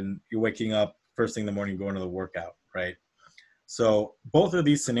to bed, and you're waking up first thing in the morning going to the workout, right? So both of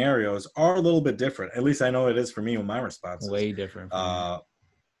these scenarios are a little bit different. At least I know it is for me with my responses. Way different.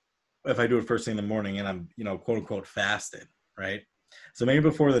 If I do it first thing in the morning and I'm, you know, quote unquote fasted, right? So maybe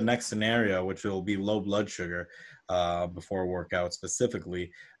before the next scenario, which will be low blood sugar before a workout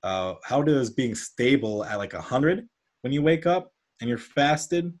specifically, how does being stable at like 100 when you wake up and you're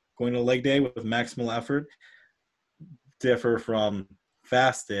fasted going to leg day with maximal effort differ from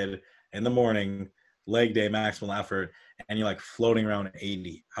fasted in the morning, leg day, maximal effort, and you're like floating around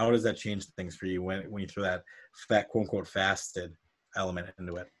 80? How does that change things for you when you throw that quote unquote fasted element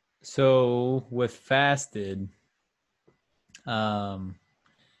into it? So with fasted, my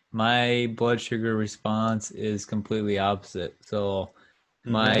blood sugar response is completely opposite. So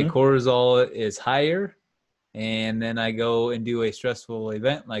my cortisol is higher, and then I go and do a stressful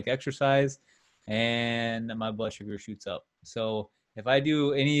event like exercise, and my blood sugar shoots up. So if I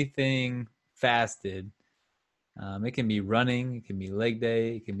do anything fasted, It can be running, it can be leg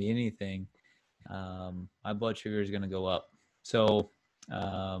day, it can be anything. My blood sugar is going to go up. So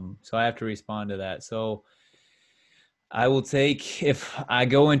I have to respond to that. So I will take, if I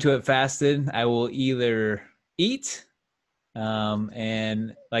go into it fasted, I will either eat,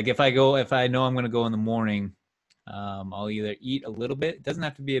 and like if I know I'm going to go in the morning, I'll either eat a little bit. It doesn't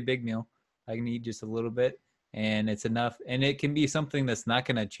have to be a big meal. I can eat just a little bit, and it's enough. And it can be something that's not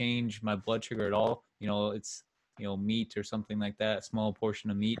going to change my blood sugar at all. It's meat or something like that, a small portion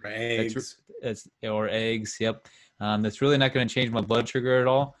of meat. Or That's eggs. that's or eggs. Yep, that's really not going to change my blood sugar at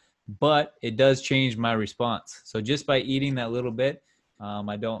all. But it does change my response. So just by eating that little bit,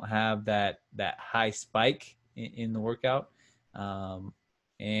 I don't have that high spike in the workout, um,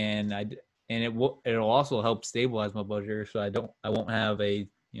 and it'll also help stabilize my blood sugar, so I won't have a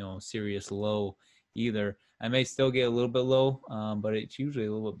serious low either. I may still get a little bit low, but it's usually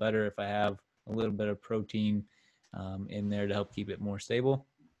a little bit better if I have a little bit of protein in there to help keep it more stable.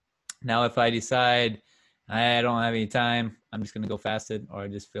 Now, if I decide I don't have any time, I'm just going to go fasted, or I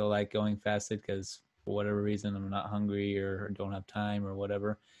just feel like going fasted because for whatever reason I'm not hungry or don't have time or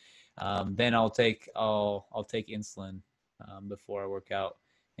whatever, then I'll take insulin before I work out.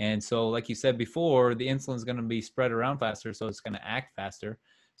 And so, like you said before, the insulin is going to be spread around faster, so it's going to act faster.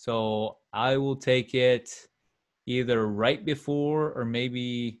 So I will take it either right before or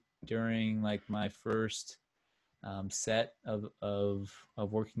maybe during like my first set of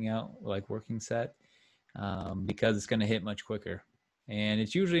working out, like working set, because it's going to hit much quicker. And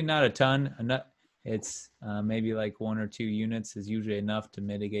it's usually not a ton. It's maybe like 1 or 2 units is usually enough to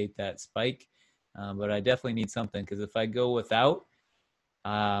mitigate that spike. But I definitely need something, because if I go without,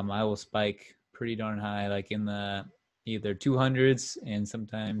 I will spike pretty darn high, like in the either 200s and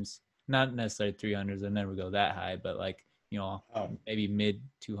sometimes not necessarily 300s. I never go that high, but like, Oh, maybe mid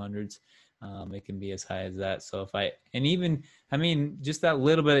 200s. It can be as high as that. So and even, I mean, just that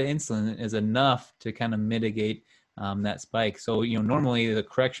little bit of insulin is enough to kind of mitigate that spike. So, normally the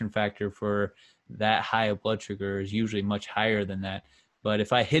correction factor for that high of blood sugar is usually much higher than that. But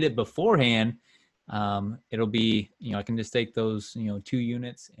if I hit it beforehand, it'll be, I can just take those, 2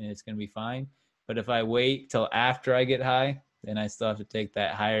 units and it's going to be fine. But if I wait till after I get high, then I still have to take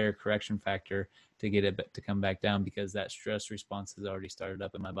that higher correction factor to get it to come back down, because that stress response has already started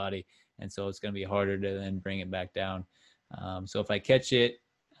up in my body. And so it's going to be harder to then bring it back down. So if I catch it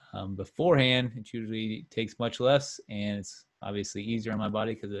beforehand, it usually takes much less, and it's obviously easier on my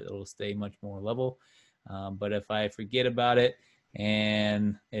body because it'll stay much more level. But if I forget about it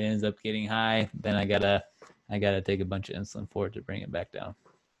and it ends up getting high, then I gotta take a bunch of insulin for it to bring it back down.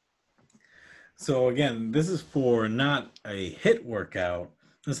 so again, this is for not a hit workout.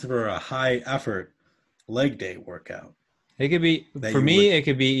 This is for a high effort leg day workout It could be, that for you would. me, it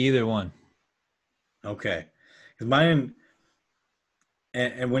could be either one. Okay, because mine.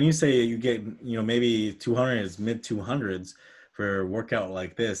 And when you say you get, maybe 200 is mid 200s for a workout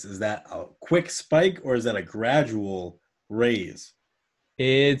like this, is that a quick spike or is that a gradual raise?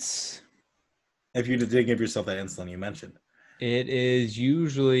 It's If you did give yourself that insulin you mentioned. it is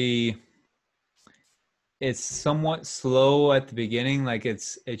usually, it's somewhat slow at the beginning, like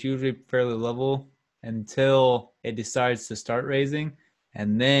it's usually fairly level until it decides to start raising,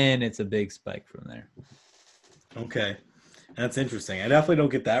 and then it's a big spike from there. Okay, that's interesting. I definitely don't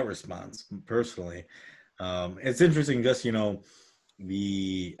get that response personally. It's interesting, just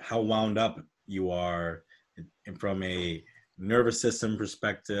the how wound up you are, and from a nervous system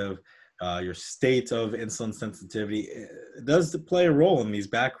perspective, your state of insulin sensitivity, it does play a role in these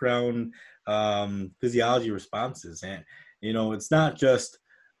background physiology responses. And it's not just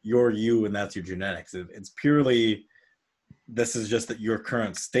you and that's your genetics. It's purely, this is just that your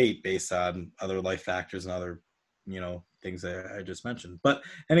current state based on other life factors and other things that I just mentioned. But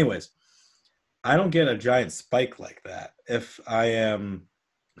anyways, I don't get a giant spike like that if I am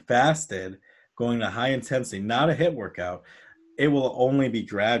fasted, going to high intensity, not a hit workout. It will only be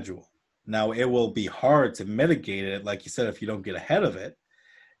gradual. Now it will be hard to mitigate it, like you said, if you don't get ahead of it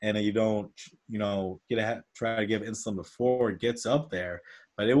and you don't, get ahead, try to give insulin before it gets up there.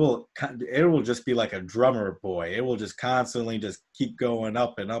 But it will just be like a drummer boy. It will just constantly just keep going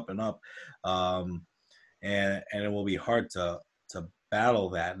up and up and up, and it will be hard to battle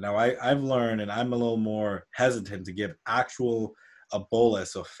that. Now I've learned, and I'm a little more hesitant to give actual a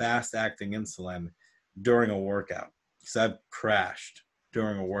bolus of fast acting insulin during a workout, because I've crashed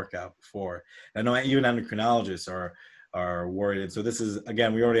during a workout before. I know even endocrinologists are worried. And so this is,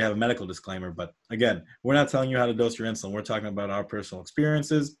 again, we already have a medical disclaimer, but again, we're not telling you how to dose your insulin. We're talking about our personal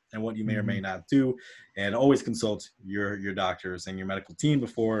experiences and what you may or may not do. And always consult your doctors and your medical team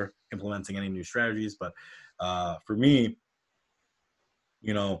before implementing any new strategies. But For me,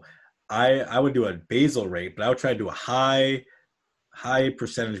 you know, I would do a basal rate, but I would try to do a high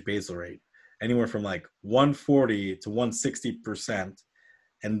percentage basal rate, anywhere from like 140 to 160%,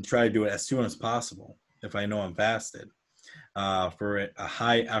 and try to do it as soon as possible if I know I'm fasted, for a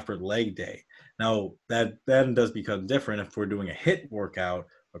high effort leg day. Now that then does become different if we're doing a HIIT workout,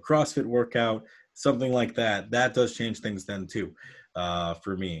 a CrossFit workout, something like that. That does change things then too,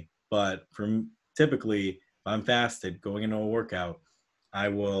 for me. But from typically, if I'm fasted going into a workout, I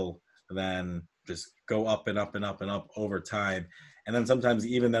will then just go up and up and up and up over time. And then sometimes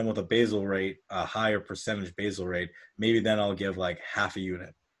even then with a basal rate, a higher percentage basal rate, maybe then I'll give like half a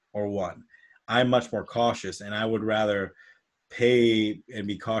unit or one. I'm much more cautious, and I would rather pay and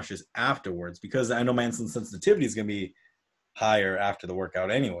be cautious afterwards, because I know my insulin sensitivity is going to be higher after the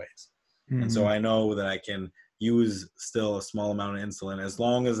workout anyways. And so Mm-hmm. I know that I can use still a small amount of insulin as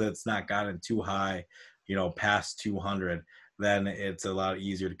long as it's not gotten too high, past 200, then it's a lot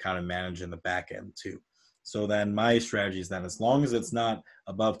easier to kind of manage in the back end too. So then my strategy is then, as long as it's not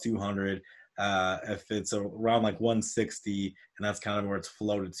above 200, if it's around like 160 and that's kind of where it's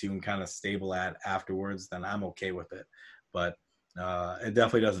floated to and kind of stable at afterwards, then I'm okay with it. But it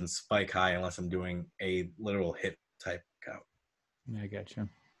definitely doesn't spike high unless I'm doing a literal HIIT type workout. I gotcha.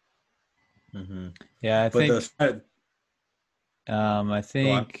 Mm-hmm. Yeah, But I go on.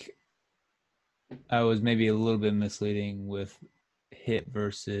 think I was maybe a little bit misleading with HIIT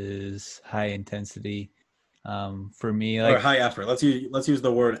versus high intensity. For me, Or like, high effort. Let's use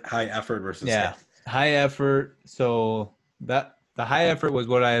the word high effort versus yeah, HIIT. high effort. So that the high effort was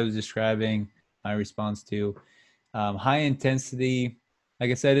what I was describing my response to. High intensity,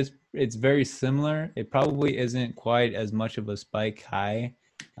 like I said, it's very similar. It probably isn't quite as much of a spike high,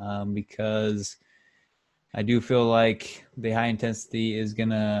 because I do feel like the high intensity is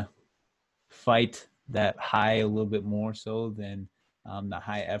gonna fight that high a little bit more so than the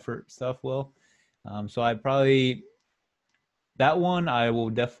high effort stuff will. So I probably that one I will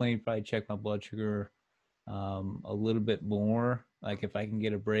definitely probably check my blood sugar a little bit more. Like if I can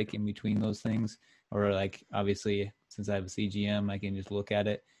get a break in between those things, or like obviously since I have a CGM, I can just look at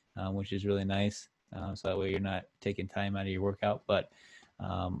it, which is really nice. So that way you're not taking time out of your workout. But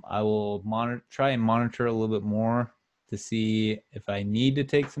I will try and monitor a little bit more to see if I need to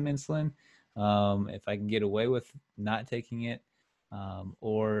take some insulin, if I can get away with not taking it,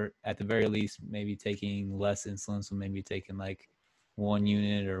 or at the very least maybe taking less insulin. So maybe taking like 1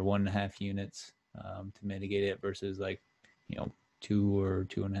 unit or 1.5 units, to mitigate it versus like, 2 or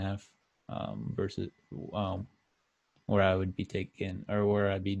 2.5, versus where I would be taking or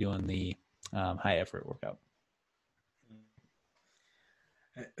where I'd be doing the high effort workout.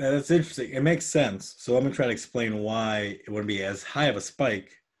 That's interesting. It makes sense. So let me try to explain why it wouldn't be as high of a spike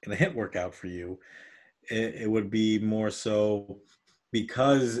in a HIIT workout for you. It would be more so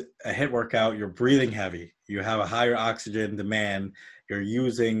because a HIIT workout, you're breathing heavy, you have a higher oxygen demand, you're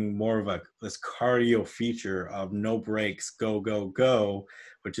using more of this cardio feature of no breaks, go go go,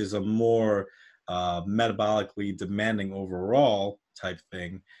 which is a more metabolically demanding overall type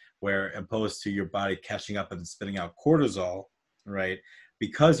thing, where opposed to your body catching up and spitting out cortisol, right?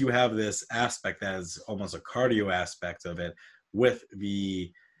 Because you have this aspect that is almost a cardio aspect of it, with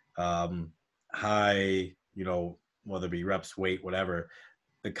the high, whether it be reps, weight, whatever,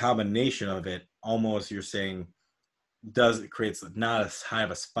 the combination of it almost, you're saying, it creates not as high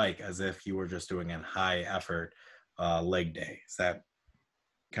of a spike as if you were just doing a high effort leg day. Is that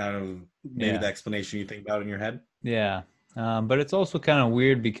kind of maybe the Yeah, explanation you think about in your head? yeah. But it's also kind of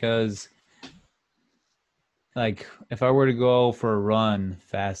weird because like if I were to go for a run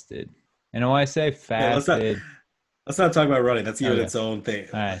fasted, and when I say Yeah, fasted, let's not talk about running. That's even okay, its own thing.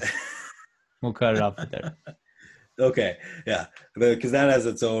 all right, we'll cut it off right there. Okay, yeah, because that has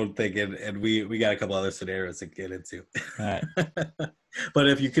its own thing, and we got a couple other scenarios to get into. All right, But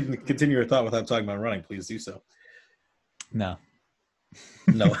if you can continue your thought without talking about running, please do so. no.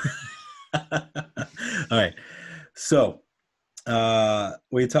 No. All right. So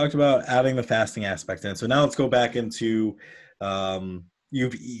we talked about adding the fasting aspect in. So now let's go back into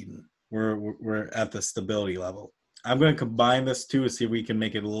you've eaten. We're at the stability level. I'm going to combine this too to see if we can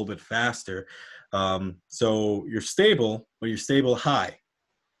make it a little bit faster. So you're stable, but you're stable high.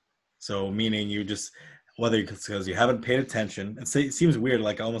 So meaning you just, whether it's because you haven't paid attention, it seems weird,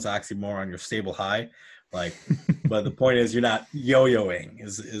 like almost oxymoron, you're stable high, like, but the point is you're not yo-yoing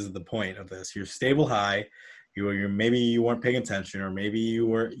is the point of this. You're stable high. You're maybe you weren't paying attention, or maybe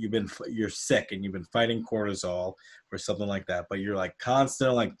you're sick and you've been fighting cortisol or something like that, but you're like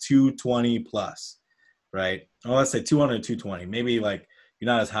constant like 220 plus, right? Oh, let's say 200, 220, maybe like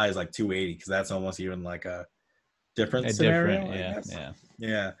you're not as high as like 280 because that's almost even like a different A different, scenario, I yeah, guess.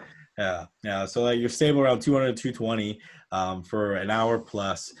 yeah. Yeah, yeah. So like you're stable around 200 to 220 for an hour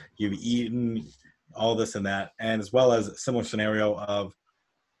plus. You've eaten all this and that, and as well as a similar scenario of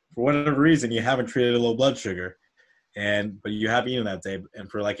for whatever reason you haven't treated a low blood sugar, but you have eaten that day, and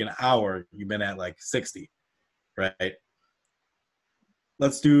for like an hour you've been at like 60, right?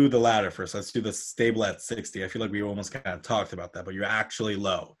 Let's do the latter first. Let's do the stable at 60. I feel like we almost kind of talked about that, but you're actually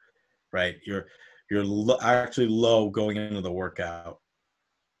low, right? Actually low going into the workout.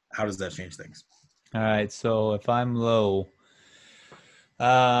 How does that change things? All right, so if I'm low,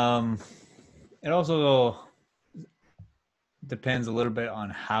 um, it also depends a little bit on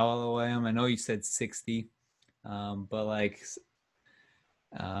how low I am. I know you said 60, but like,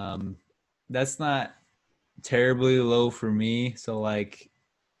 um, that's not terribly low for me. So like,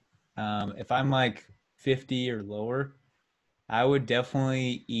 if I'm like 50 or lower, I would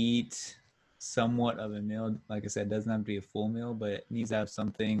definitely eat somewhat of a meal. Like I said, it doesn't have to be a full meal, but it needs to have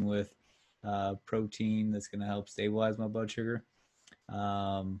something with protein that's going to help stabilize my blood sugar.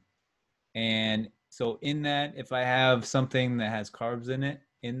 Um, and so in that, if I have something that has carbs in it,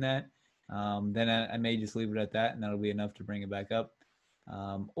 then I may just leave it at that, and that'll be enough to bring it back up.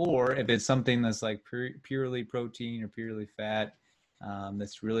 Or if it's something that's like purely protein or purely fat,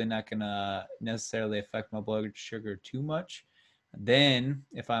 that's really not going to necessarily affect my blood sugar too much, then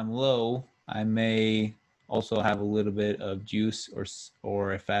if I'm low, I may also have a little bit of juice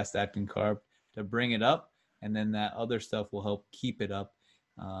or a fast acting carb to bring it up, and then that other stuff will help keep it up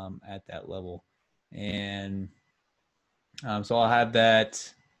at that level. And so I'll have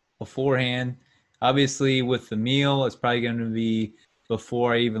that beforehand. Obviously, with the meal, it's probably going to be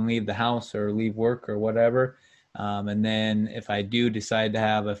before I even leave the house or leave work or whatever. And then if I do decide to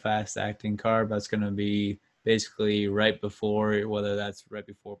have a fast acting carb, that's going to be basically right before, whether that's right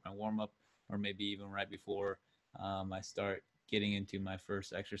before my warm up or maybe even right before I start getting into my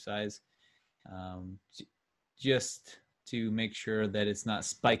first exercise. Um, just to make sure that it's not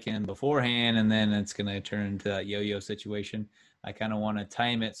spiking beforehand and then it's going to turn into that yo-yo situation. I kind of want to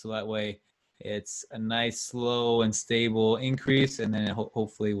time it so that way it's a nice, slow, and stable increase, and then it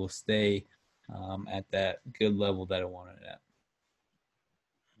hopefully will stay at that good level that I wanted it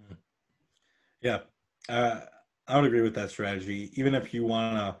at. Yeah, uh, I would agree with that strategy. Even if you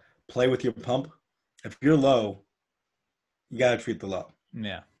want to play with your pump, if you're low, you got to treat the low.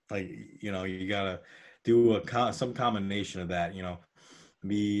 Yeah. Like, you got to do some combination of that.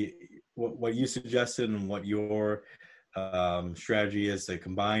 The what you suggested and what your strategy is to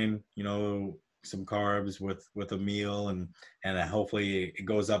combine, some carbs with a meal, and hopefully it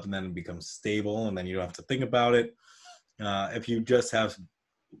goes up and then it becomes stable, and then you don't have to think about it. If you just have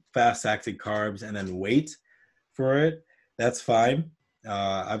fast acting carbs and then wait for it, that's fine.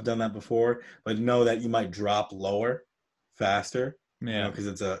 I've done that before, but know that you might drop lower faster, Yeah. because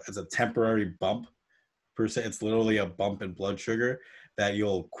it's a temporary bump per se. It's literally a bump in blood sugar that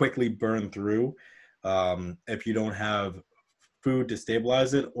you'll quickly burn through if you don't have food to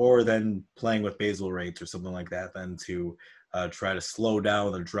stabilize it, or then playing with basal rates or something like that, then to try to slow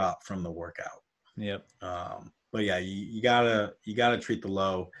down the drop from the workout. Yep. But yeah, you gotta treat the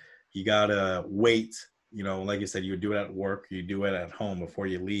low. You gotta wait. Like you said, you do it at work, you do it at home before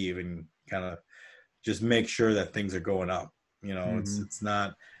you leave, and kind of just make sure that things are going up. Mm-hmm.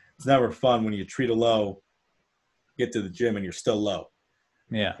 It's never fun when you treat a low, get to the gym, and you're still low,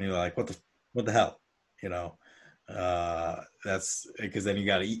 Yeah. and you're like, what the hell, you know? That's because then you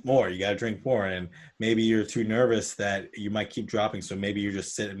got to eat more, you got to drink more, and maybe you're too nervous that you might keep dropping. So maybe you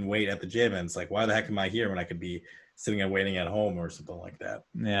just sit and wait at the gym, and it's like, why the heck am I here when I could be sitting and waiting at home or something like that?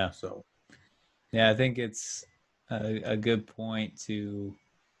 Yeah. So Yeah. I think it's a good point to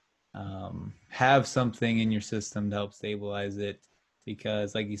have something in your system to help stabilize it,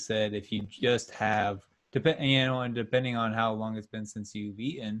 because like you said, if you just have and depending on how long it's been since you've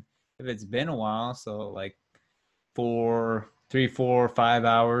eaten, if it's been a while, so like 3 4 5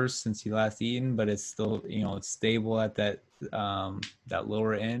 hours since you last eaten, but it's still, it's stable at that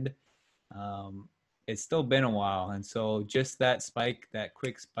lower end, um, it's still been a while. And so just that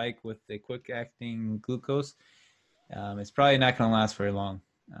quick spike with the quick acting glucose, it's probably not going to last very long.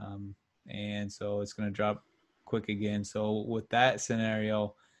 Um, and so it's going to drop quick again. So with that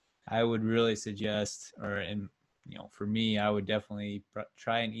scenario, I would really suggest, for me, I would definitely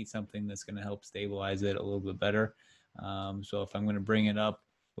try and eat something that's going to help stabilize it a little bit better. So if I'm going to bring it up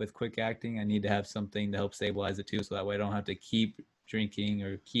with quick acting, I need to have something to help stabilize it too. So that way I don't have to keep drinking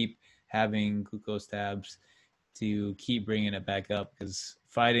or keep having glucose tabs to keep bringing it back up, because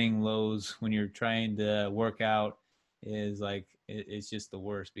fighting lows when you're trying to work out is like it's just the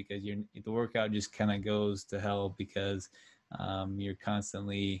worst because the workout just kind of goes to hell because you're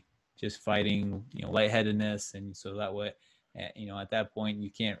constantly just fighting, lightheadedness, and so that way, at that point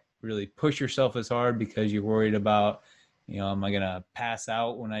you can't really push yourself as hard because you're worried about, am I gonna pass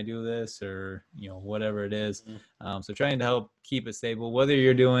out when I do this, or whatever it is. So trying to help keep it stable, whether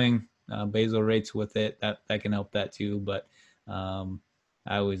you're doing basal rates with it, that can help that too. But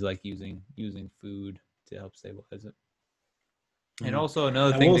I always like using food to help stabilize it. And also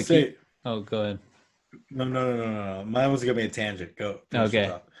another I thing will to keep. say, Oh, go ahead. no. Mine was gonna be a tangent. Go finish your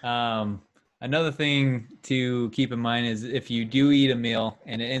Okay. thought. Another thing to keep in mind is if you do eat a meal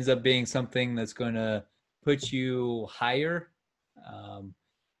and it ends up being something that's going to put you higher, um,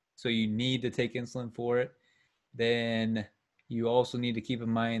 so you need to take insulin for it, then you also need to keep in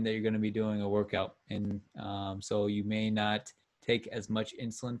mind that you're going to be doing a workout. And so you may not take as much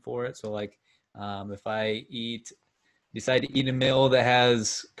insulin for it. So, like, if I decide to eat a meal that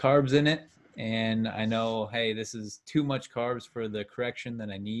has carbs in it, and I know, hey, this is too much carbs for the correction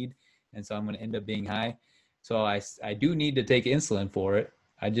that I need, and so I'm going to end up being high. So I do need to take insulin for it.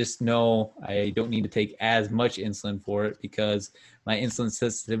 I just know I don't need to take as much insulin for it because my insulin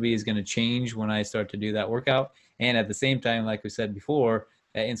sensitivity is going to change when I start to do that workout. And at the same time, like we said before,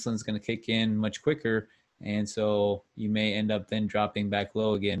 that insulin is going to kick in much quicker. And so you may end up then dropping back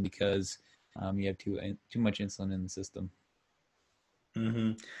low again because you have too much insulin in the system.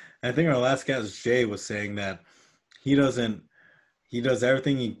 I think our last guest Jay was saying that he doesn't he does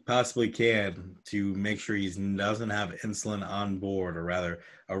everything he possibly can to make sure he doesn't have insulin on board, or rather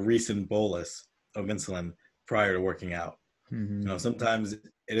a recent bolus of insulin prior to working out. Mm-hmm. Sometimes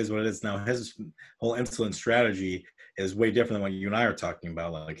it is what it is. Now his whole insulin strategy is way different than what you and I are talking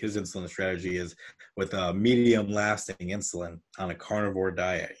about. Like his insulin strategy is with a medium lasting insulin on a carnivore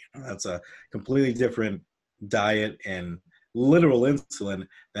diet. That's a completely different diet and literal insulin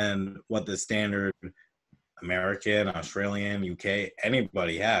than what the standard American, Australian, UK,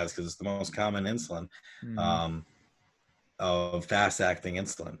 anybody has, because it's the most common insulin, Mm-hmm. um, of fast acting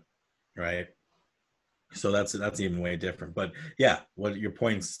insulin, right? So that's even way different. But yeah, what your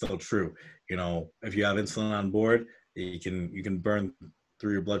point's still true. If you have insulin on board, you can burn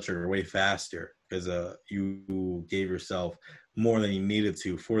through your blood sugar way faster because you gave yourself more than you needed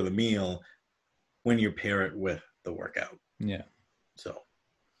to for the meal when you pair it with the workout. Yeah. So,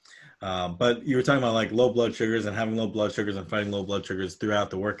 but you were talking about like low blood sugars and having low blood sugars and fighting low blood sugars throughout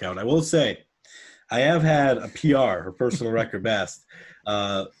the workout. I will say, I have had a PR, or personal record best,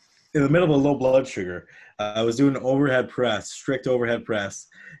 uh, in the middle of a low blood sugar. I was doing an overhead press, strict overhead press,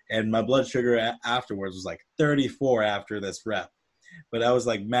 and my blood sugar afterwards was like 34 after this rep. But I was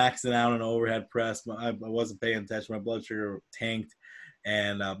like maxing out on overhead press. I wasn't paying attention. My blood sugar tanked.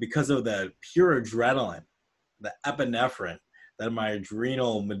 And because of the pure adrenaline, the epinephrine that my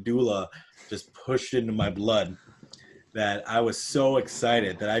adrenal medulla just pushed into my blood, that I was so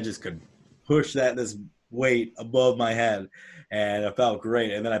excited that I just could push this weight above my head, and it felt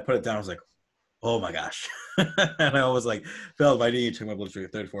great. And then I put it down. I was like, oh my gosh. And I was like, felt my knee, checked my blood sugar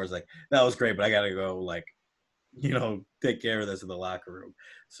 34. I was like, that was great, but I gotta go, like, take care of this in the locker room.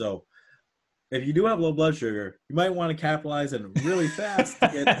 So if you do have low blood sugar, you might want to capitalize it really fast to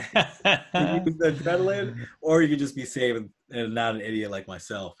get to use the adrenaline, or you could just be safe and not an idiot like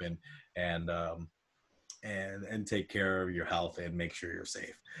myself, and and take care of your health and make sure you're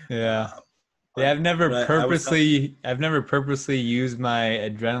safe. Yeah. Uh, Yeah, but I've never purposely used my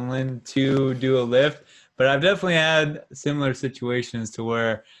adrenaline to do a lift, but I've definitely had similar situations to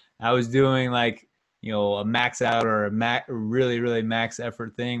where I was doing like, a max out or really, really max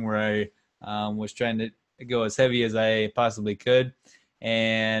effort thing where I was trying to go as heavy as I possibly could.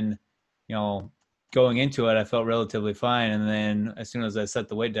 And, you know, going into it, I felt relatively fine. And then as soon as I set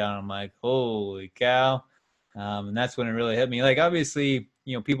the weight down, I'm like, holy cow. And that's when it really hit me. Like, obviously,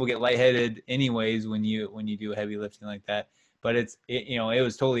 people get lightheaded anyways when you do heavy lifting like that. But it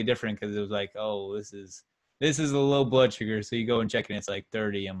was totally different because it was like, oh, this is a low blood sugar. So you go and check and it's like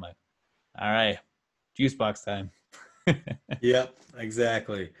 30. I'm like, all right, juice box time. Yep,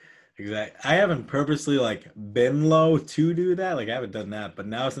 exactly. Exactly. I haven't purposely like been low to do that. Like I haven't done that. But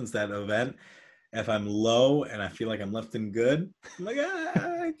now since that event, if I'm low and I feel like I'm lifting good, I'm like,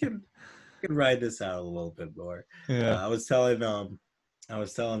 I can ride this out a little bit more. Yeah. I was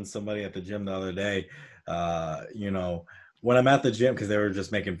telling somebody at the gym the other day, when I'm at the gym, because they were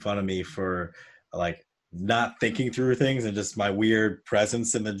just making fun of me for like not thinking through things and just my weird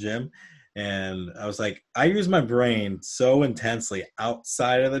presence in the gym. And I was like, I use my brain so intensely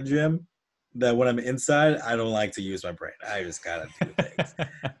outside of the gym that when I'm inside, I don't like to use my brain. I just gotta do things.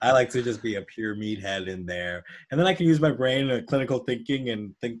 I like to just be a pure meathead in there, and then I can use my brain and clinical thinking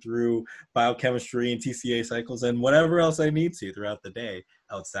and think through biochemistry and TCA cycles and whatever else I need to throughout the day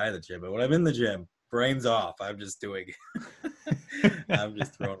outside the gym. But when I'm in the gym, brain's off. I'm just doing. I'm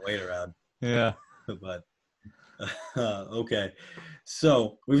just throwing weight around. Yeah. But okay.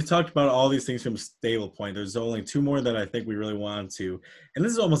 So we've talked about all these things from a stable point. There's only two more that I think we really want to, and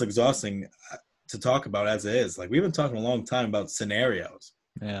this is almost exhausting to talk about as it is. Like we've been talking a long time about scenarios.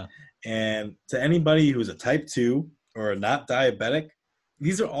 Yeah. And to anybody who's a type 2 or not diabetic,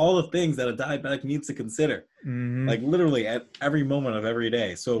 these are all the things that a diabetic needs to consider. Mm-hmm. Like literally at every moment of every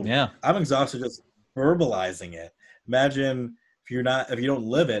day. So yeah. I'm exhausted just verbalizing it. Imagine if you don't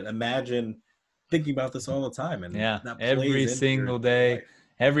live it, imagine thinking about this all the time, and Yeah. that Every plays into single your day, life.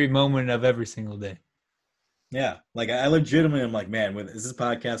 every moment of every single day. Yeah, like I legitimately am like, man, is this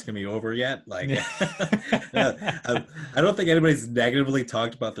podcast gonna be over yet? Like, I don't think anybody's negatively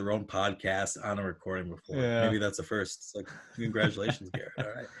talked about their own podcast on a recording before. Yeah. Maybe that's a first. It's like, congratulations, Garrett.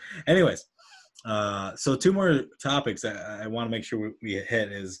 All right. Anyways, so two more topics I want to make sure we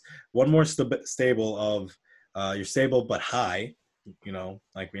hit is one more stable of you're stable but high,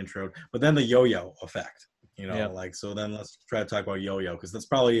 like we introed, but then the yo-yo effect, Yep. like, so then let's try to talk about yo-yo because that's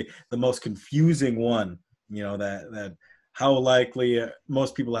probably the most confusing one, that how likely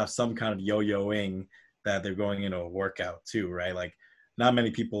most people have some kind of yo-yoing that they're going into a workout too, right? Like not many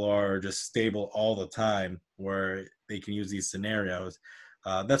people are just stable all the time where they can use these scenarios.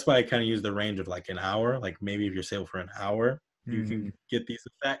 That's why I kind of use the range of like an hour. Like maybe if you're stable for an hour, you can get these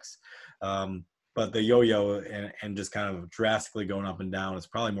effects. But the yo-yo and just kind of drastically going up and down is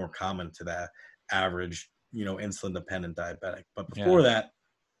probably more common to that average, insulin dependent diabetic. But before that,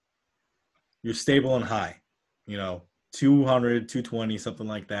 you're stable and high, 200, 220, something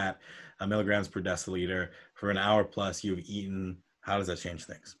like that, milligrams per deciliter for an hour plus you've eaten. How does that change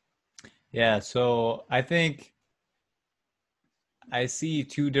things? Yeah. So I think I see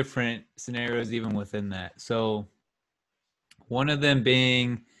two different scenarios even within that. So one of them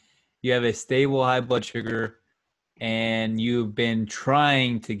being you have a stable high blood sugar and you've been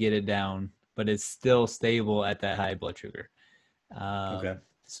trying to get it down, but it's still stable at that high blood sugar. Okay.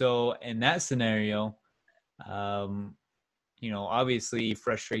 So in that scenario, obviously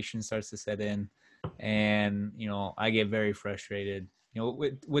frustration starts to set in, and I get very frustrated.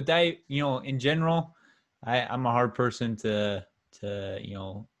 With that, in general, I'm a hard person to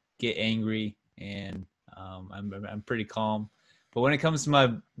get angry, and I'm pretty calm. But when it comes to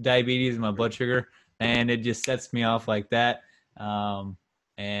my diabetes and my blood sugar, and it just sets me off like that, and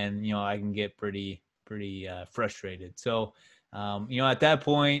I can get pretty frustrated. So at that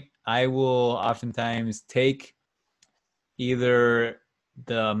point, I will oftentimes take either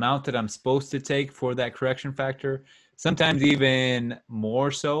the amount that I'm supposed to take for that correction factor, sometimes even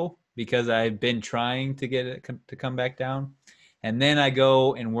more so because I've been trying to get it to come back down. And then I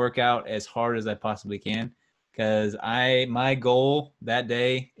go and work out as hard as I possibly can because my goal that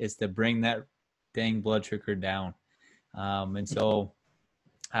day is to bring that dang blood sugar down. And so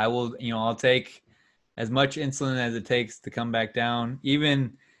I will, I'll take as much insulin as it takes to come back down,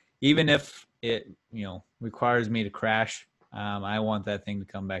 even if it, requires me to crash. I want that thing to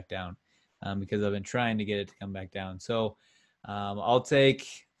come back down because I've been trying to get it to come back down. So I'll take,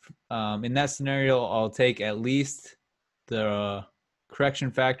 in that scenario, I'll take at least the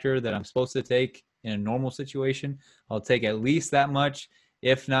correction factor that I'm supposed to take in a normal situation. I'll take at least that much,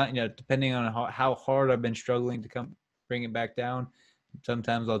 if not, depending on how hard I've been struggling to bring it back down.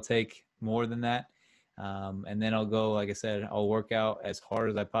 Sometimes I'll take more than that. And then I'll go, like I said, I'll work out as hard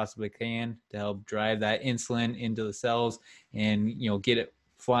as I possibly can to help drive that insulin into the cells and, get it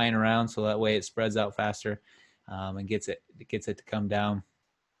flying around so that way it spreads out faster and gets it to come down.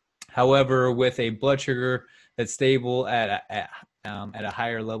 However, with a blood sugar that's stable at a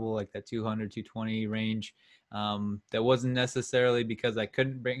higher level, like that 200, 220 range, that wasn't necessarily because I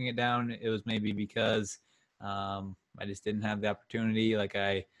couldn't bring it down. It was maybe because I just didn't have the opportunity. Like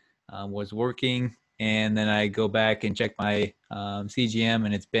I was working, and then I go back and check my CGM,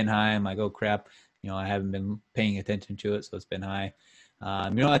 and it's been high. I'm like, oh crap, I haven't been paying attention to it, so it's been high.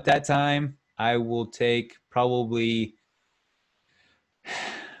 At that time, I will take probably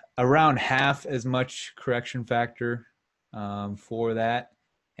around half as much correction factor for that,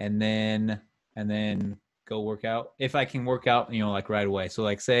 and then go work out if I can work out, like right away. So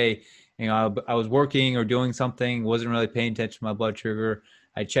like say, I was working or doing something, wasn't really paying attention to my blood sugar.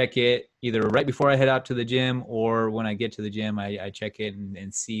 I check it either right before I head out to the gym or when I get to the gym, I check it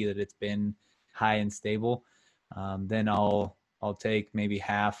and see that it's been high and stable. Then I'll take maybe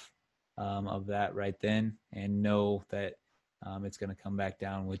half of that right then, and know that it's going to come back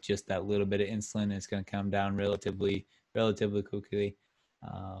down with just that little bit of insulin. And it's going to come down relatively quickly.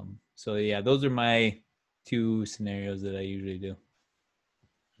 So yeah, those are my two scenarios that I usually do.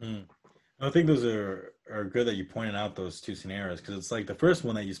 I think those are good that you pointed out those two scenarios, because it's like the first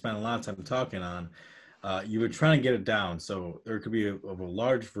one that you spent a lot of time talking on. You were trying to get it down, so there could be of a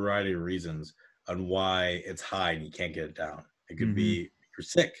large variety of reasons on why it's high and you can't get it down. It could be you're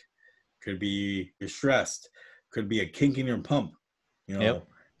sick, could be you're stressed, could be a kink in your pump, you know,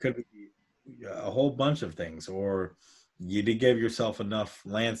 could be a whole bunch of things, or you did give yourself enough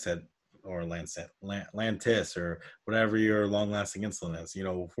Lancet or Lantus or whatever your long-lasting insulin is, you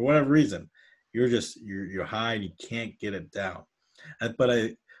know, for whatever reason, you're high and you can't get it down.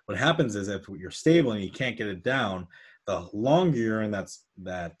 What happens is if you're stable and you can't get it down, the longer you're in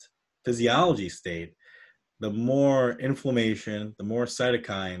that physiology state, the more inflammation, the more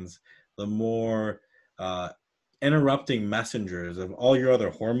cytokines, the more interrupting messengers of all your other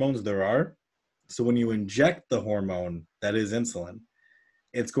hormones there are. So when you inject the hormone that is insulin,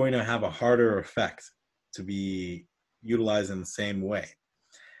 it's going to have a harder effect to be utilized in the same way.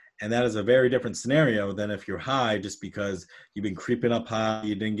 And that is a very different scenario than if you're high just because you've been creeping up high,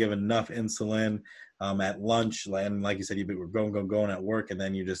 you didn't give enough insulin at lunch, and like you said, you've been going at work, and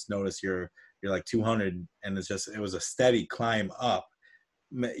then you just notice you're like 200, and it was a steady climb up.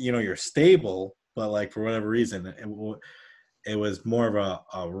 You know, you're stable, but like for whatever reason, it was more of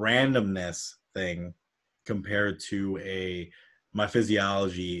a randomness thing compared to my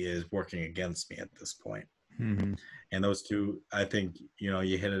physiology is working against me at this point. And those two, I think, you know,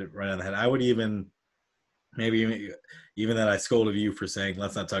 you hit it right on the head. I would even that I scolded you for saying,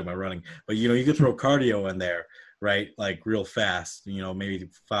 let's not talk about running, but, you know, you could throw cardio in there, right? Like real fast, you know, maybe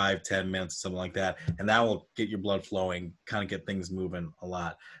 5-10 minutes, something like that. And that will get your blood flowing, kind of get things moving a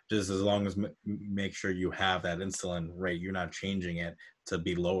lot, just as long as make sure you have that insulin rate. You're not changing it to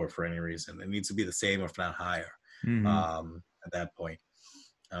be lower for any reason. It needs to be the same, if not higher, at that point.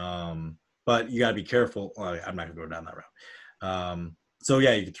 But you got to be careful. Well, I'm not gonna go down that route. So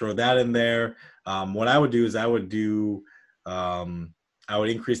yeah, you can throw that in there. What I would do is I would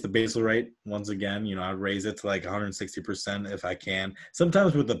increase the basal rate once again. You know, I'd raise it to like 160% if I can.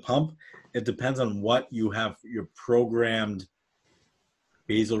 Sometimes with the pump, it depends on what you have your programmed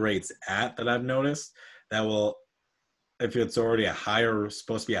basal rates at. That I've noticed that will, if it's already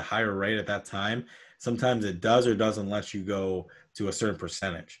supposed to be a higher rate at that time, sometimes it does or doesn't let you go to a certain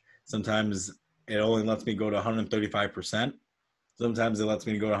percentage. Sometimes it only lets me go to 135%. Sometimes it lets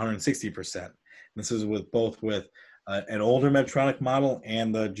me go to 160%. This is with an older Medtronic model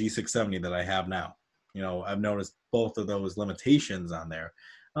and the G670 that I have now. You know, I've noticed both of those limitations on there.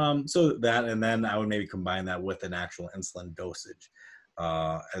 So that, and then I would maybe combine that with an actual insulin dosage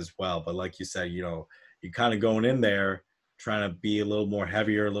as well. But like you said, you know, you're kind of going in there trying to be a little more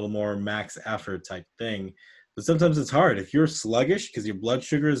heavier, a little more max effort type thing. But sometimes it's hard if you're sluggish because your blood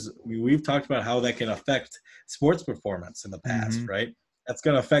sugars, we've talked about how that can affect sports performance in the past, right? That's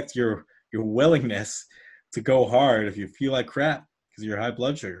going to affect your willingness to go hard if you feel like crap because of your high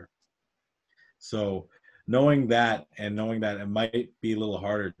blood sugar. So knowing that it might be a little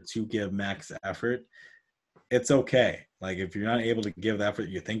harder to give max effort, it's okay. Like if you're not able to give the effort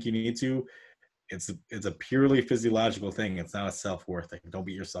you think you need to, it's a purely physiological thing. It's not a self-worth thing. Don't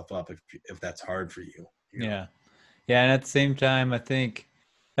beat yourself up if that's hard for you. Yeah. Yeah. And at the same time, I think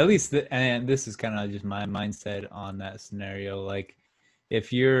at least, and this is kind of just my mindset on that scenario. Like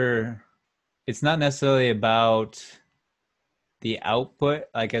if it's not necessarily about the output,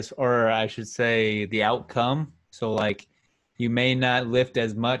 I guess, or I should say the outcome. So like you may not lift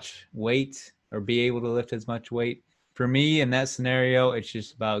as much weight or be able to lift as much weight. For me in that scenario, it's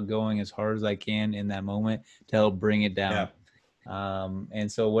just about going as hard as I can in that moment to help bring it down.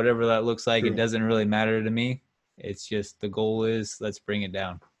 And so whatever that looks like, It doesn't really matter to me. It's just the goal is let's bring it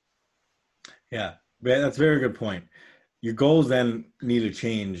down. Yeah, that's a very good point. Your goals then need to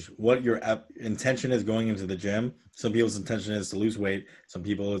change what your intention is going into the gym. Some people's intention is to lose weight. Some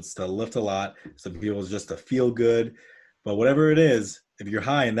people it's to lift a lot. Some people it's just to feel good. But whatever it is, if you're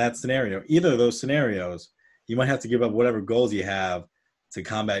high in that scenario, either of those scenarios, you might have to give up whatever goals you have to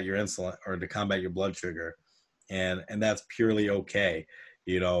combat your insulin or to combat your blood sugar. And that's purely okay,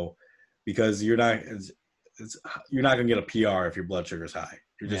 you know, because you're not going to get a PR if your blood sugar is high.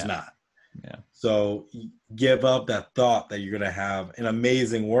 You're just not. Yeah. So give up that thought that you're going to have an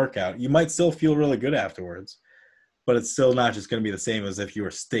amazing workout. You might still feel really good afterwards, but it's still not just going to be the same as if you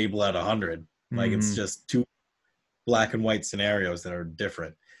were stable at 100. Like it's just two black and white scenarios that are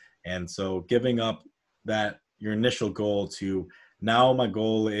different. And so giving up that your initial goal to now my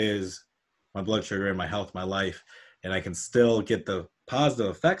goal is my blood sugar and my health, my life, and I can still get the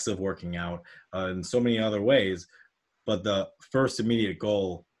positive effects of working out in so many other ways. But the first immediate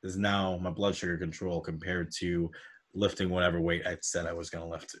goal is now my blood sugar control compared to lifting whatever weight I said I was going to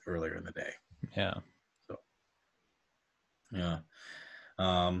lift earlier in the day. Yeah. So, yeah.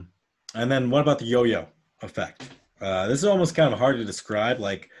 Um, and then what about the yo-yo effect? This is almost kind of hard to describe.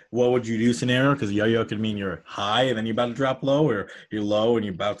 Like, what would you do scenario? Because yo-yo could mean you're high and then you're about to drop low, or you're low and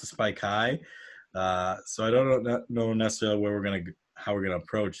you're about to spike high. So I don't know necessarily how we're gonna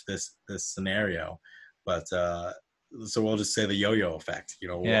approach this scenario, but so we'll just say the yo-yo effect. You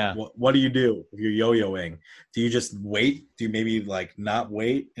know, Yeah. what do you do if you're yo-yoing? Do you just wait? Do you maybe like not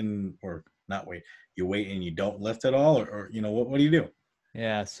wait or not wait? You wait and you don't lift at all, or you know what do you do?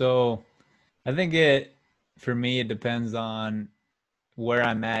 Yeah. So I think for me, it depends on where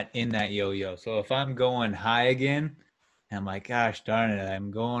I'm at in that yo-yo. So if I'm going high again, I'm like, gosh darn it,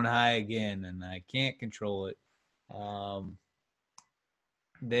 I'm going high again and I can't control it. Um,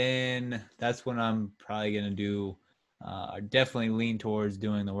 then that's when I'm probably going to do, definitely lean towards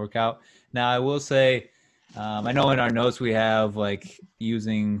doing the workout. Now, I will say, I know in our notes we have like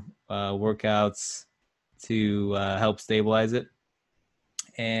using workouts to help stabilize it.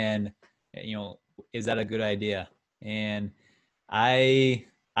 And, you know, is that a good idea? And I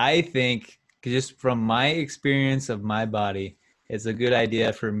I think just from my experience of my body, it's a good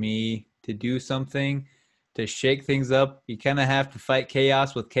idea for me to do something to shake things up. You kind of have to fight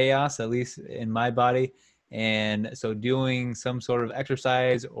chaos with chaos, at least in my body. And so doing some sort of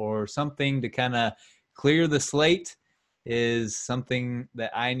exercise or something to kind of clear the slate is something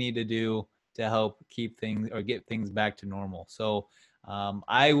that I need to do to help keep things or get things back to normal. So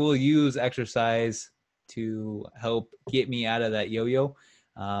I will use exercise to help get me out of that yo-yo.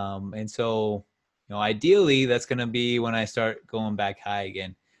 And so, you know, ideally that's going to be when I start going back high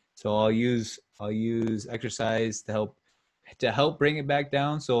again. So I'll use exercise to help bring it back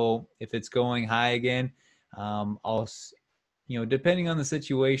down. So if it's going high again, I'll, depending on the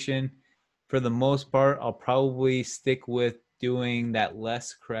situation, for the most part, I'll probably stick with doing that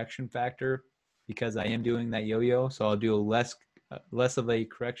less correction factor because I am doing that yo-yo. So I'll do a less of a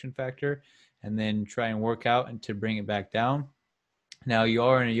correction factor and then try and work out and to bring it back down. Now you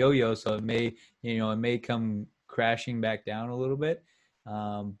are in a yo-yo, so it may come crashing back down a little bit.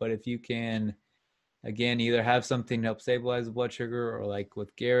 But if you can, again, either have something to help stabilize the blood sugar, or like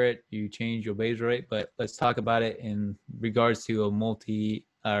with Garrett, you change your basal rate. But let's talk about it in regards to a multi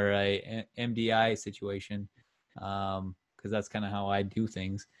or a MDI situation, because that's kind of how I do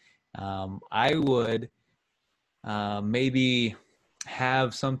things. I would maybe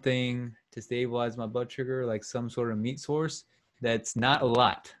have something to stabilize my blood sugar, like some sort of meat source that's not a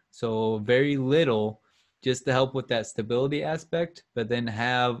lot. So very little just to help with that stability aspect, but then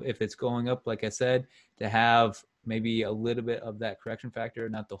have, if it's going up, like I said, to have maybe a little bit of that correction factor,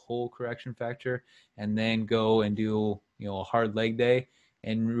 not the whole correction factor, and then go and do, a hard leg day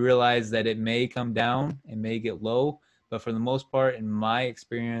and realize that it may come down and may get low. But for the most part, in my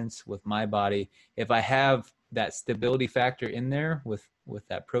experience with my body, if I have that stability factor in there with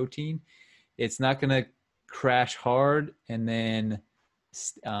that protein, it's not going to crash hard and then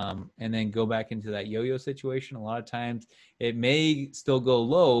go back into that yo-yo situation. A lot of times it may still go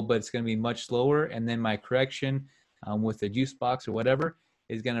low, but it's going to be much slower. And then my correction with the juice box or whatever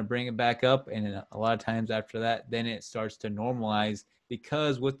is going to bring it back up. And a lot of times after that, then it starts to normalize,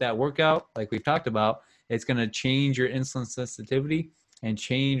 because with that workout, like we've talked about, it's going to change your insulin sensitivity and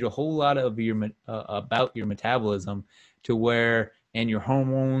change a whole lot of about your metabolism, to where, and your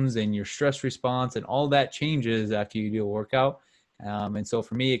hormones and your stress response and all that changes after you do a workout. And so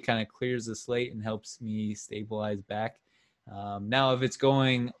for me, it kind of clears the slate and helps me stabilize back. Now, if it's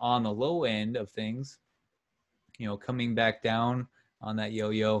going on the low end of things, coming back down on that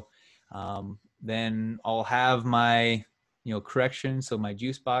yo-yo, then I'll have my, correction. So my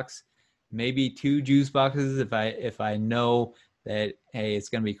juice box, maybe 2 juice boxes if I know that, hey, it's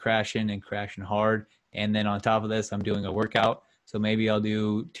going to be crashing hard. And then on top of this, I'm doing a workout. So maybe I'll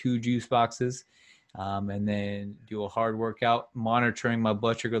do 2 juice boxes, and then do a hard workout, monitoring my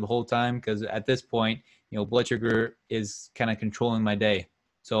blood sugar the whole time. Because at this point, blood sugar is kind of controlling my day.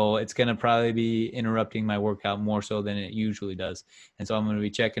 So it's going to probably be interrupting my workout more so than it usually does. And so I'm going to be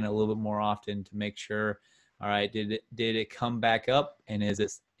checking it a little bit more often to make sure, all right, did it come back up, and is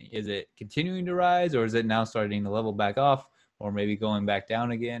it continuing to rise, or is it now starting to level back off, or maybe going back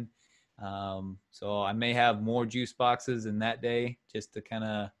down again? So I may have more juice boxes in that day just to kind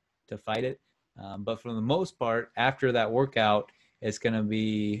of to fight it. But for the most part, after that workout, it's going to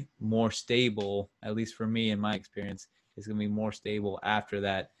be more stable, at least for me in my experience. It's going to be more stable after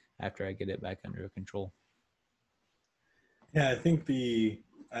that after I get it back under control. Yeah, I think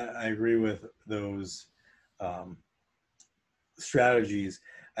I agree with those um, strategies.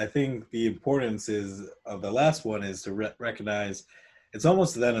 I think the importance is of the last one is to recognize it's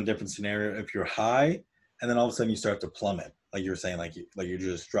almost then a different scenario if you're high and then all of a sudden you start to plummet, like you're saying, like you're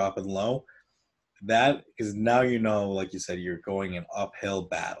just dropping low. That because now you know, like you said, you're going an uphill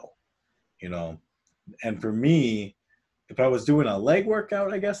battle, you know. And for me, if I was doing a leg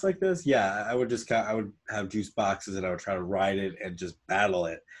workout, I guess like this, yeah, I would have juice boxes and I would try to ride it and just battle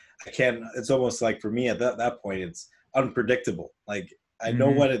it. I can't. It's almost like for me at that point, it's unpredictable. Like I know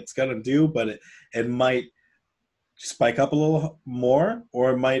Mm-hmm. what it's gonna do, but it might spike up a little more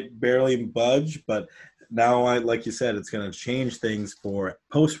or it might barely budge. But now, like you said, it's gonna change things for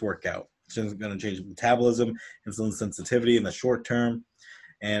post workout. It's going to change metabolism, insulin sensitivity in the short term,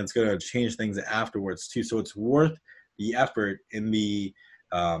 and it's going to change things afterwards too. So it's worth the effort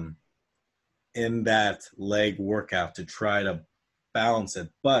um, in that leg workout to try to balance it.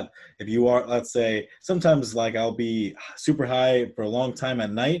 But if you are, let's say, sometimes like I'll be super high for a long time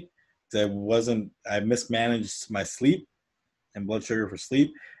at night. I mismanaged my sleep and blood sugar for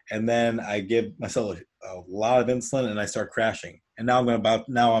sleep, and then I give myself a lot of insulin and I start crashing. And now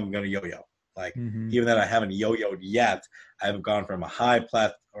I'm gonna yo-yo. Like Mm-hmm. even that I haven't yo-yoed yet, I've gone from a high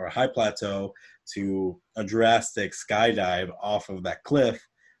plateau to a drastic skydive off of that cliff,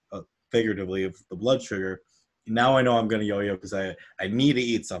 figuratively of the blood sugar. Now I know I'm gonna yo-yo because I need to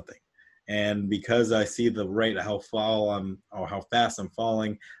eat something. And because I see the rate of how fast I'm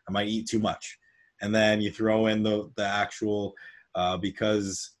falling, I might eat too much. And then you throw in the actual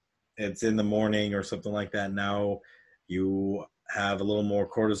because it's in the morning or something like that. Now you have a little more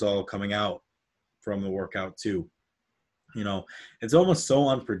cortisol coming out from the workout too. You know, it's almost so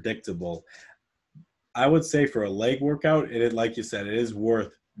unpredictable. I would say for a leg workout, like you said, it is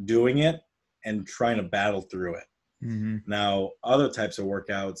worth doing it and trying to battle through it. Mm-hmm. Now, other types of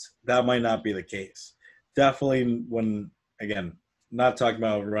workouts, that might not be the case. Definitely again, not talking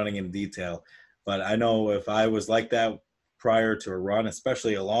about running in detail, but I know if I was like that prior to a run,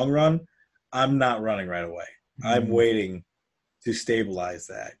 especially a long run, I'm not running right away. I'm Mm-hmm. waiting to stabilize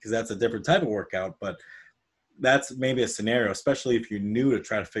that because that's a different type of workout, but that's maybe a scenario, especially if you're new to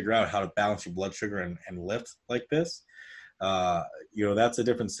try to figure out how to balance your blood sugar and lift like this. That's a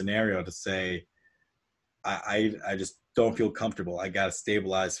different scenario to say, I just don't feel comfortable. I got to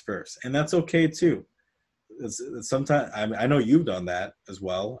stabilize first, and that's okay too. Sometimes I know you've done that as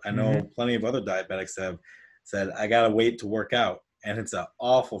well. I Mm-hmm. know plenty of other diabetics have said I got to wait to work out, and it's an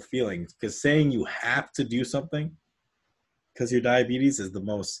awful feeling because saying you have to do something because your diabetes is the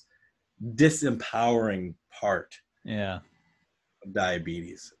most disempowering part Yeah. of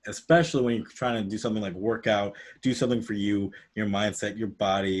diabetes, especially when you're trying to do something like workout, do something for you, your mindset, your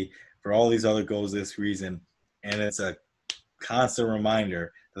body, for all these other goals, this reason, and it's a constant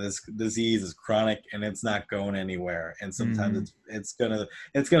reminder that this disease is chronic and it's not going anywhere. And sometimes Mm-hmm. it's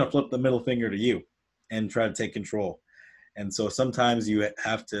gonna flip the middle finger to you and try to take control. And so sometimes you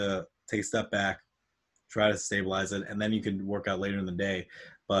have to take a step back, try to stabilize it, and then you can work out later in the day.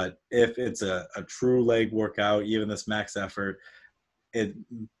 But if it's a true leg workout, even this max effort, it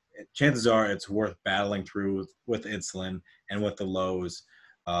chances are it's worth battling through with insulin and with the lows,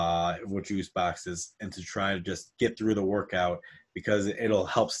 with juice boxes, and to try to just get through the workout because it'll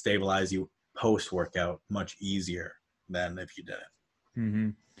help stabilize you post workout much easier than if you didn't. Mm-hmm.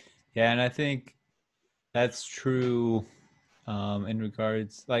 Yeah, and I think that's true in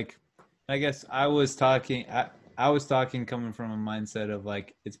regards like I guess I was talking coming from a mindset of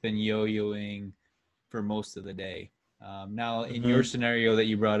like it's been yo-yoing for most of the day. Now in your Mm-hmm. scenario that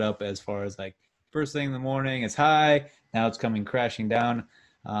you brought up as far as like first thing in the morning it's high, now it's coming crashing down.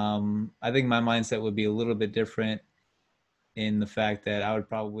 I think my mindset would be a little bit different in the fact that I would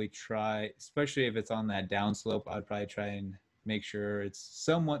probably try, especially if it's on that downslope, I'd probably try and make sure it's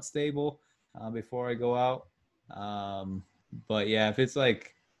somewhat stable before I go out. Um, but yeah, if it's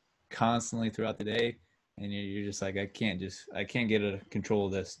like constantly throughout the day and you're just like, I can't get a control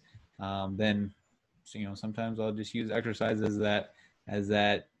of this, then sometimes I'll just use exercise as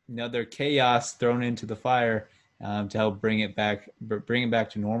that another chaos thrown into the fire to help bring it back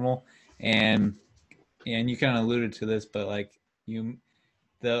to normal. And you kind of alluded to this, but like you,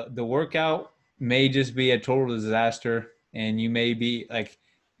 the workout may just be a total disaster, and you may be like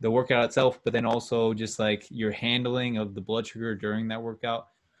the workout itself, but then also just like your handling of the blood sugar during that workout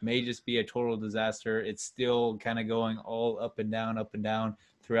may just be a total disaster. It's still kind of going all up and down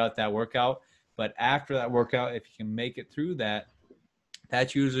throughout that workout. But after that workout, if you can make it through that,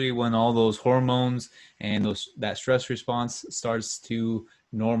 that's usually when all those hormones and that stress response starts to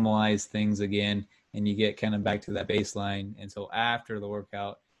normalize things again, and you get kind of back to that baseline. And so after the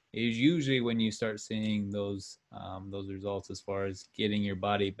workout is usually when you start seeing those results as far as getting your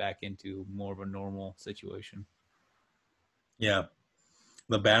body back into more of a normal situation. Yeah,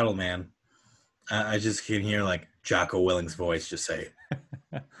 the battle, man. I just can hear like Jocko Willing's voice just say,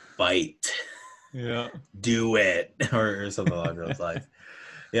 "Fight, Yeah. do it," or something along those lines.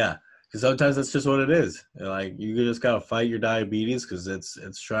 Yeah, because sometimes that's just what it is. Like you just gotta fight your diabetes because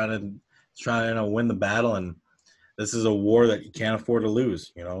it's trying to win the battle, and this is a war that you can't afford to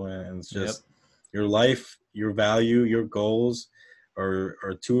lose. And it's just your life, your value, your goals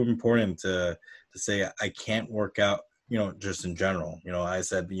are too important to say I can't work out. Just in general. I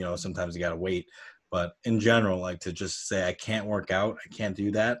said sometimes you gotta wait, but in general, like to just say I can't work out, I can't do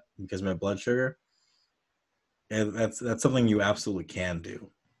that because of my blood sugar. And that's something you absolutely can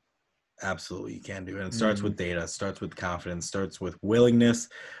do. Absolutely, you can do it. And it starts with data, starts with confidence, starts with willingness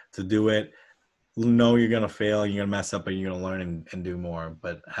to do it. Know you're gonna fail, you're gonna mess up, but you're gonna learn and do more.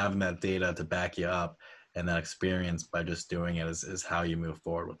 But having that data to back you up and that experience by just doing it is how you move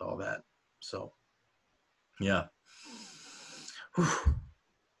forward with all that. So, yeah, whew.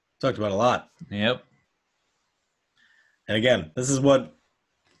 Talked about a lot. Yep. And again, this is what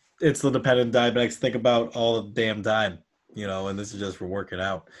it's the dependent diabetics think about all the damn time. And this is just for working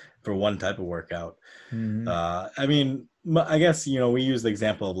out, for one type of workout. I mean, I guess we use the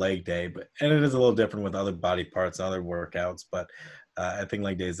example of leg day, and it is a little different with other body parts, other workouts. But I think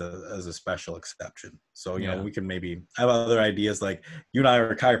leg day is a special exception. So we can maybe have other ideas. Like you and I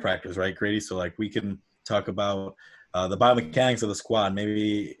are chiropractors, right, Grady? So like we can talk about the biomechanics of the squat,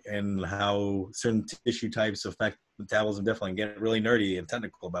 maybe, and how certain tissue types affect metabolism differently, and get really nerdy and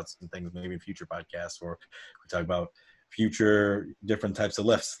technical about some things, maybe in future podcasts, or we talk about future different types of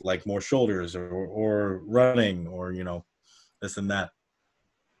lifts, like more shoulders or running or this and that.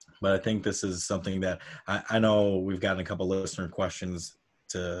 But I think this is something that I know we've gotten a couple listener questions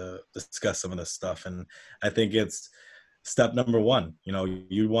to discuss some of this stuff, and I think it's step number one.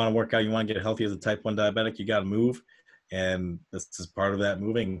 You want to work out, you want to get healthy as a type 1 diabetic, you got to move, and this is part of that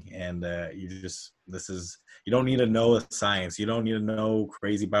moving. And you don't need to know the science, you don't need to know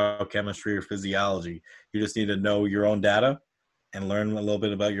crazy biochemistry or physiology. You just need to know your own data and learn a little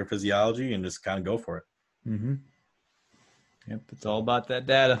bit about your physiology and just kind of go for it. Yep, it's all about that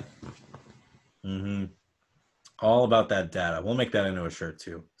data. All about that data. We'll make that into a shirt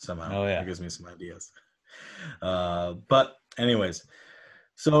too somehow. Oh yeah, that gives me some ideas. But anyways,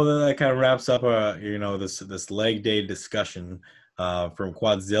 so that kind of wraps up this leg day discussion from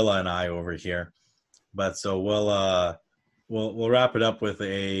Quadzilla and I over here. But so we'll wrap it up with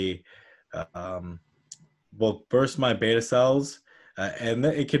we'll burst my beta cells, and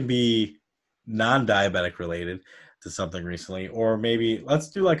it can be non-diabetic related to something recently, or maybe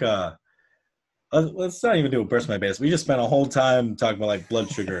let's do like let's not even do a burst my beta cells. We just spent a whole time talking about like blood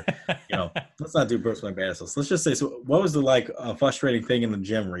sugar. Let's not do burst my beta cells. Let's just say, so what was the frustrating thing in the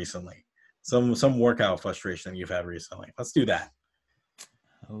gym recently? Some workout frustration that you've had recently. Let's do that.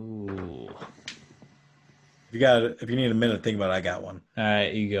 Oh. If you need a minute to think about it, I got one. All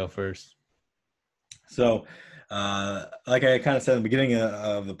right, you go first. So, like I kind of said in the beginning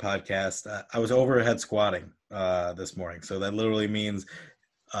of the podcast, I was overhead squatting this morning. So that literally means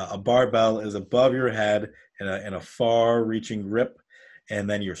a barbell is above your head in a far-reaching grip, and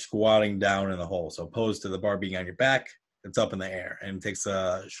then you're squatting down in the hole. So opposed to the bar being on your back, it's up in the air, and it takes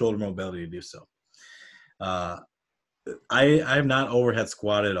shoulder mobility to do so. I've not overhead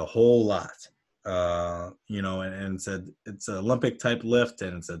squatted a whole lot. And it's an Olympic type lift,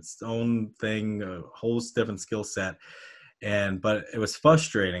 and it's its own thing, a whole different skill set. But it was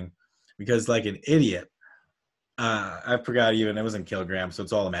frustrating because, like an idiot, I forgot even it was in kilograms, so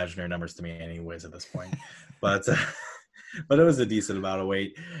it's all imaginary numbers to me, anyways, at this point. But it was a decent amount of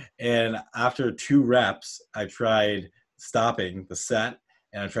weight. And after 2 reps, I tried stopping the set,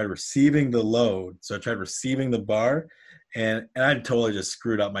 and I tried receiving the load. So I tried receiving the bar, and I totally just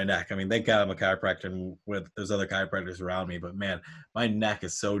screwed up my neck. I mean, thank God I'm a chiropractor, and there's other chiropractors around me, but man, my neck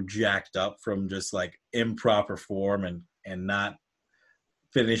is so jacked up from just like improper form and not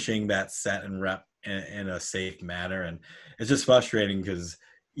finishing that set and rep in a safe manner. And it's just frustrating because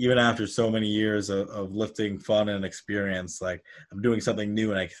even after so many years of lifting fun and experience, like I'm doing something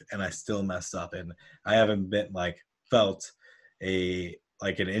new and I still mess up, and I haven't been felt an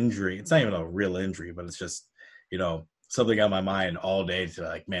injury. It's not even a real injury, but it's just, something on my mind all day to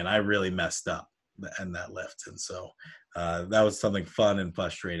like, man, I really messed up in that lift. And so that was something fun and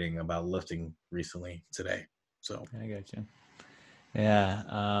frustrating about lifting recently today. So I got you. Yeah.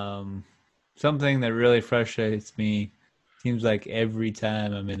 Something that really frustrates me Seems like every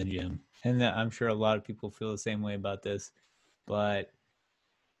time I'm in the gym, and I'm sure a lot of people feel the same way about this, but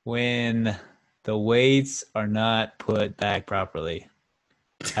when the weights are not put back properly,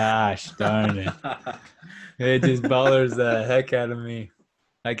 gosh darn it, it just bothers the heck out of me.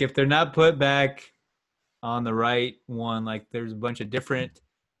 Like if they're not put back on the right one, like there's a bunch of different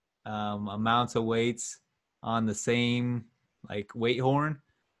amounts of weights on the same like weight horn.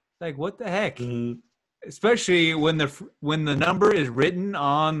 Like what the heck? Mhm. Especially when the number is written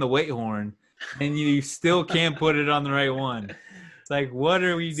on the weight horn and you still can't put it on the right one. It's like, what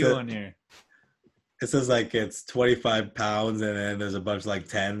are we So doing here? it says like it's 25 pounds, and then there's a bunch of like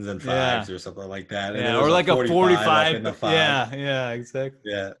tens and Yeah. fives or something like that. And then Yeah. Or there's a like a 45 up in 45. the five. Yeah. Yeah. Exactly.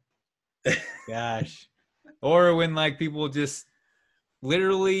 Yeah. Gosh. Or when like people just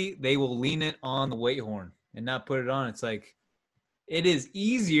literally they will lean it on the weight horn and not put it on. It's like it is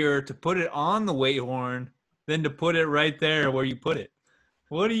easier to put it on the weight horn than to put it right there where you put it.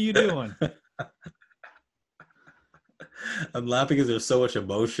 What are you doing? I'm laughing because there's so much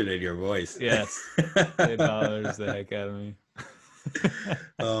emotion in your voice. Yes. It bothers the heck out of me.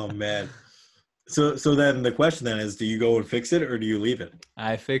 Oh man. So then the question then is, do you go and fix it or do you leave it?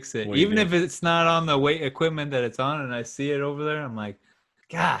 I fix it. What do you Even do? if it's not on the weight equipment that it's on and I see it over there, I'm like,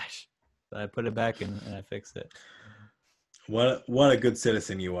 gosh. So I put it back and I fix it. What a good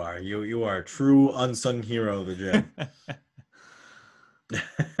citizen you are. You are a true unsung hero of the gym.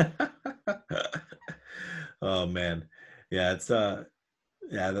 Oh man. Yeah, it's yeah,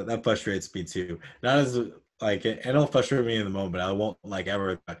 that frustrates me too. Not as like it'll frustrate me in the moment. I won't like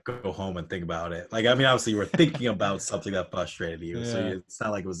ever go home and think about it. Like I mean, obviously you were thinking about something that frustrated you, so Yeah. it's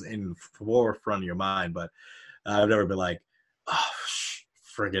not like it was in forefront of your mind. But I've never been like, oh,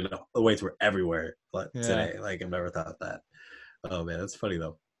 friggin' the weights were everywhere Yeah. today. Like I've never thought that. Oh man, that's funny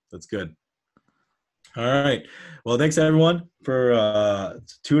though. That's good. All right. Well, thanks everyone for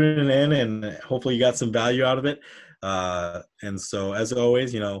tuning in, and hopefully you got some value out of it. And so, as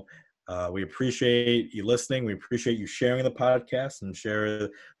always, we appreciate you listening. We appreciate you sharing the podcast and share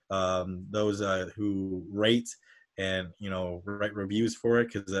those who rate and write reviews for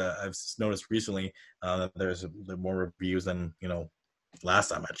it, because I've noticed recently there's more reviews than last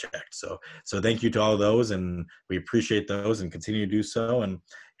time I checked. So thank you to all those, and we appreciate those and continue to do so. And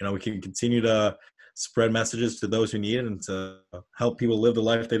we can continue to spread messages to those who need it and to help people live the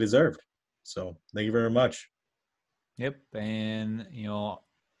life they deserved. So thank you very much. Yep. And,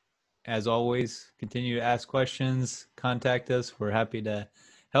 as always, continue to ask questions, contact us. We're happy to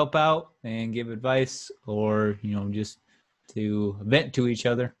help out and give advice, or, just to vent to each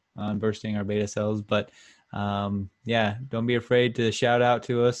other on bursting our beta cells. But yeah, don't be afraid to shout out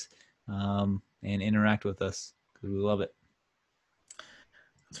to us and interact with us, because we love it.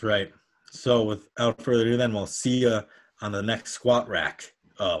 That's right. So without further ado, then we'll see you on the next squat rack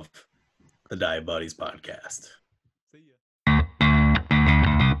of the Diet Buddies podcast. See ya.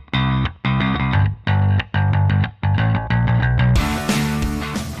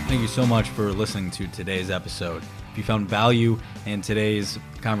 Thank you so much for listening to today's episode. If you found value in today's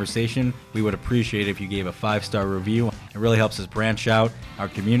conversation, we would appreciate it if you gave a 5-star review. It really helps us branch out our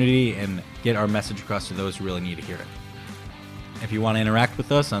community and get our message across to those who really need to hear it. If you want to interact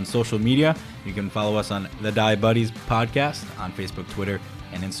with us on social media, you can follow us on the Diet Buddies podcast on Facebook, Twitter,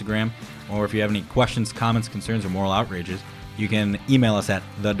 and Instagram. Or if you have any questions, comments, concerns, or moral outrages, you can email us at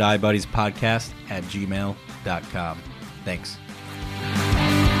thedietbuddiespodcast@gmail.com. Thanks.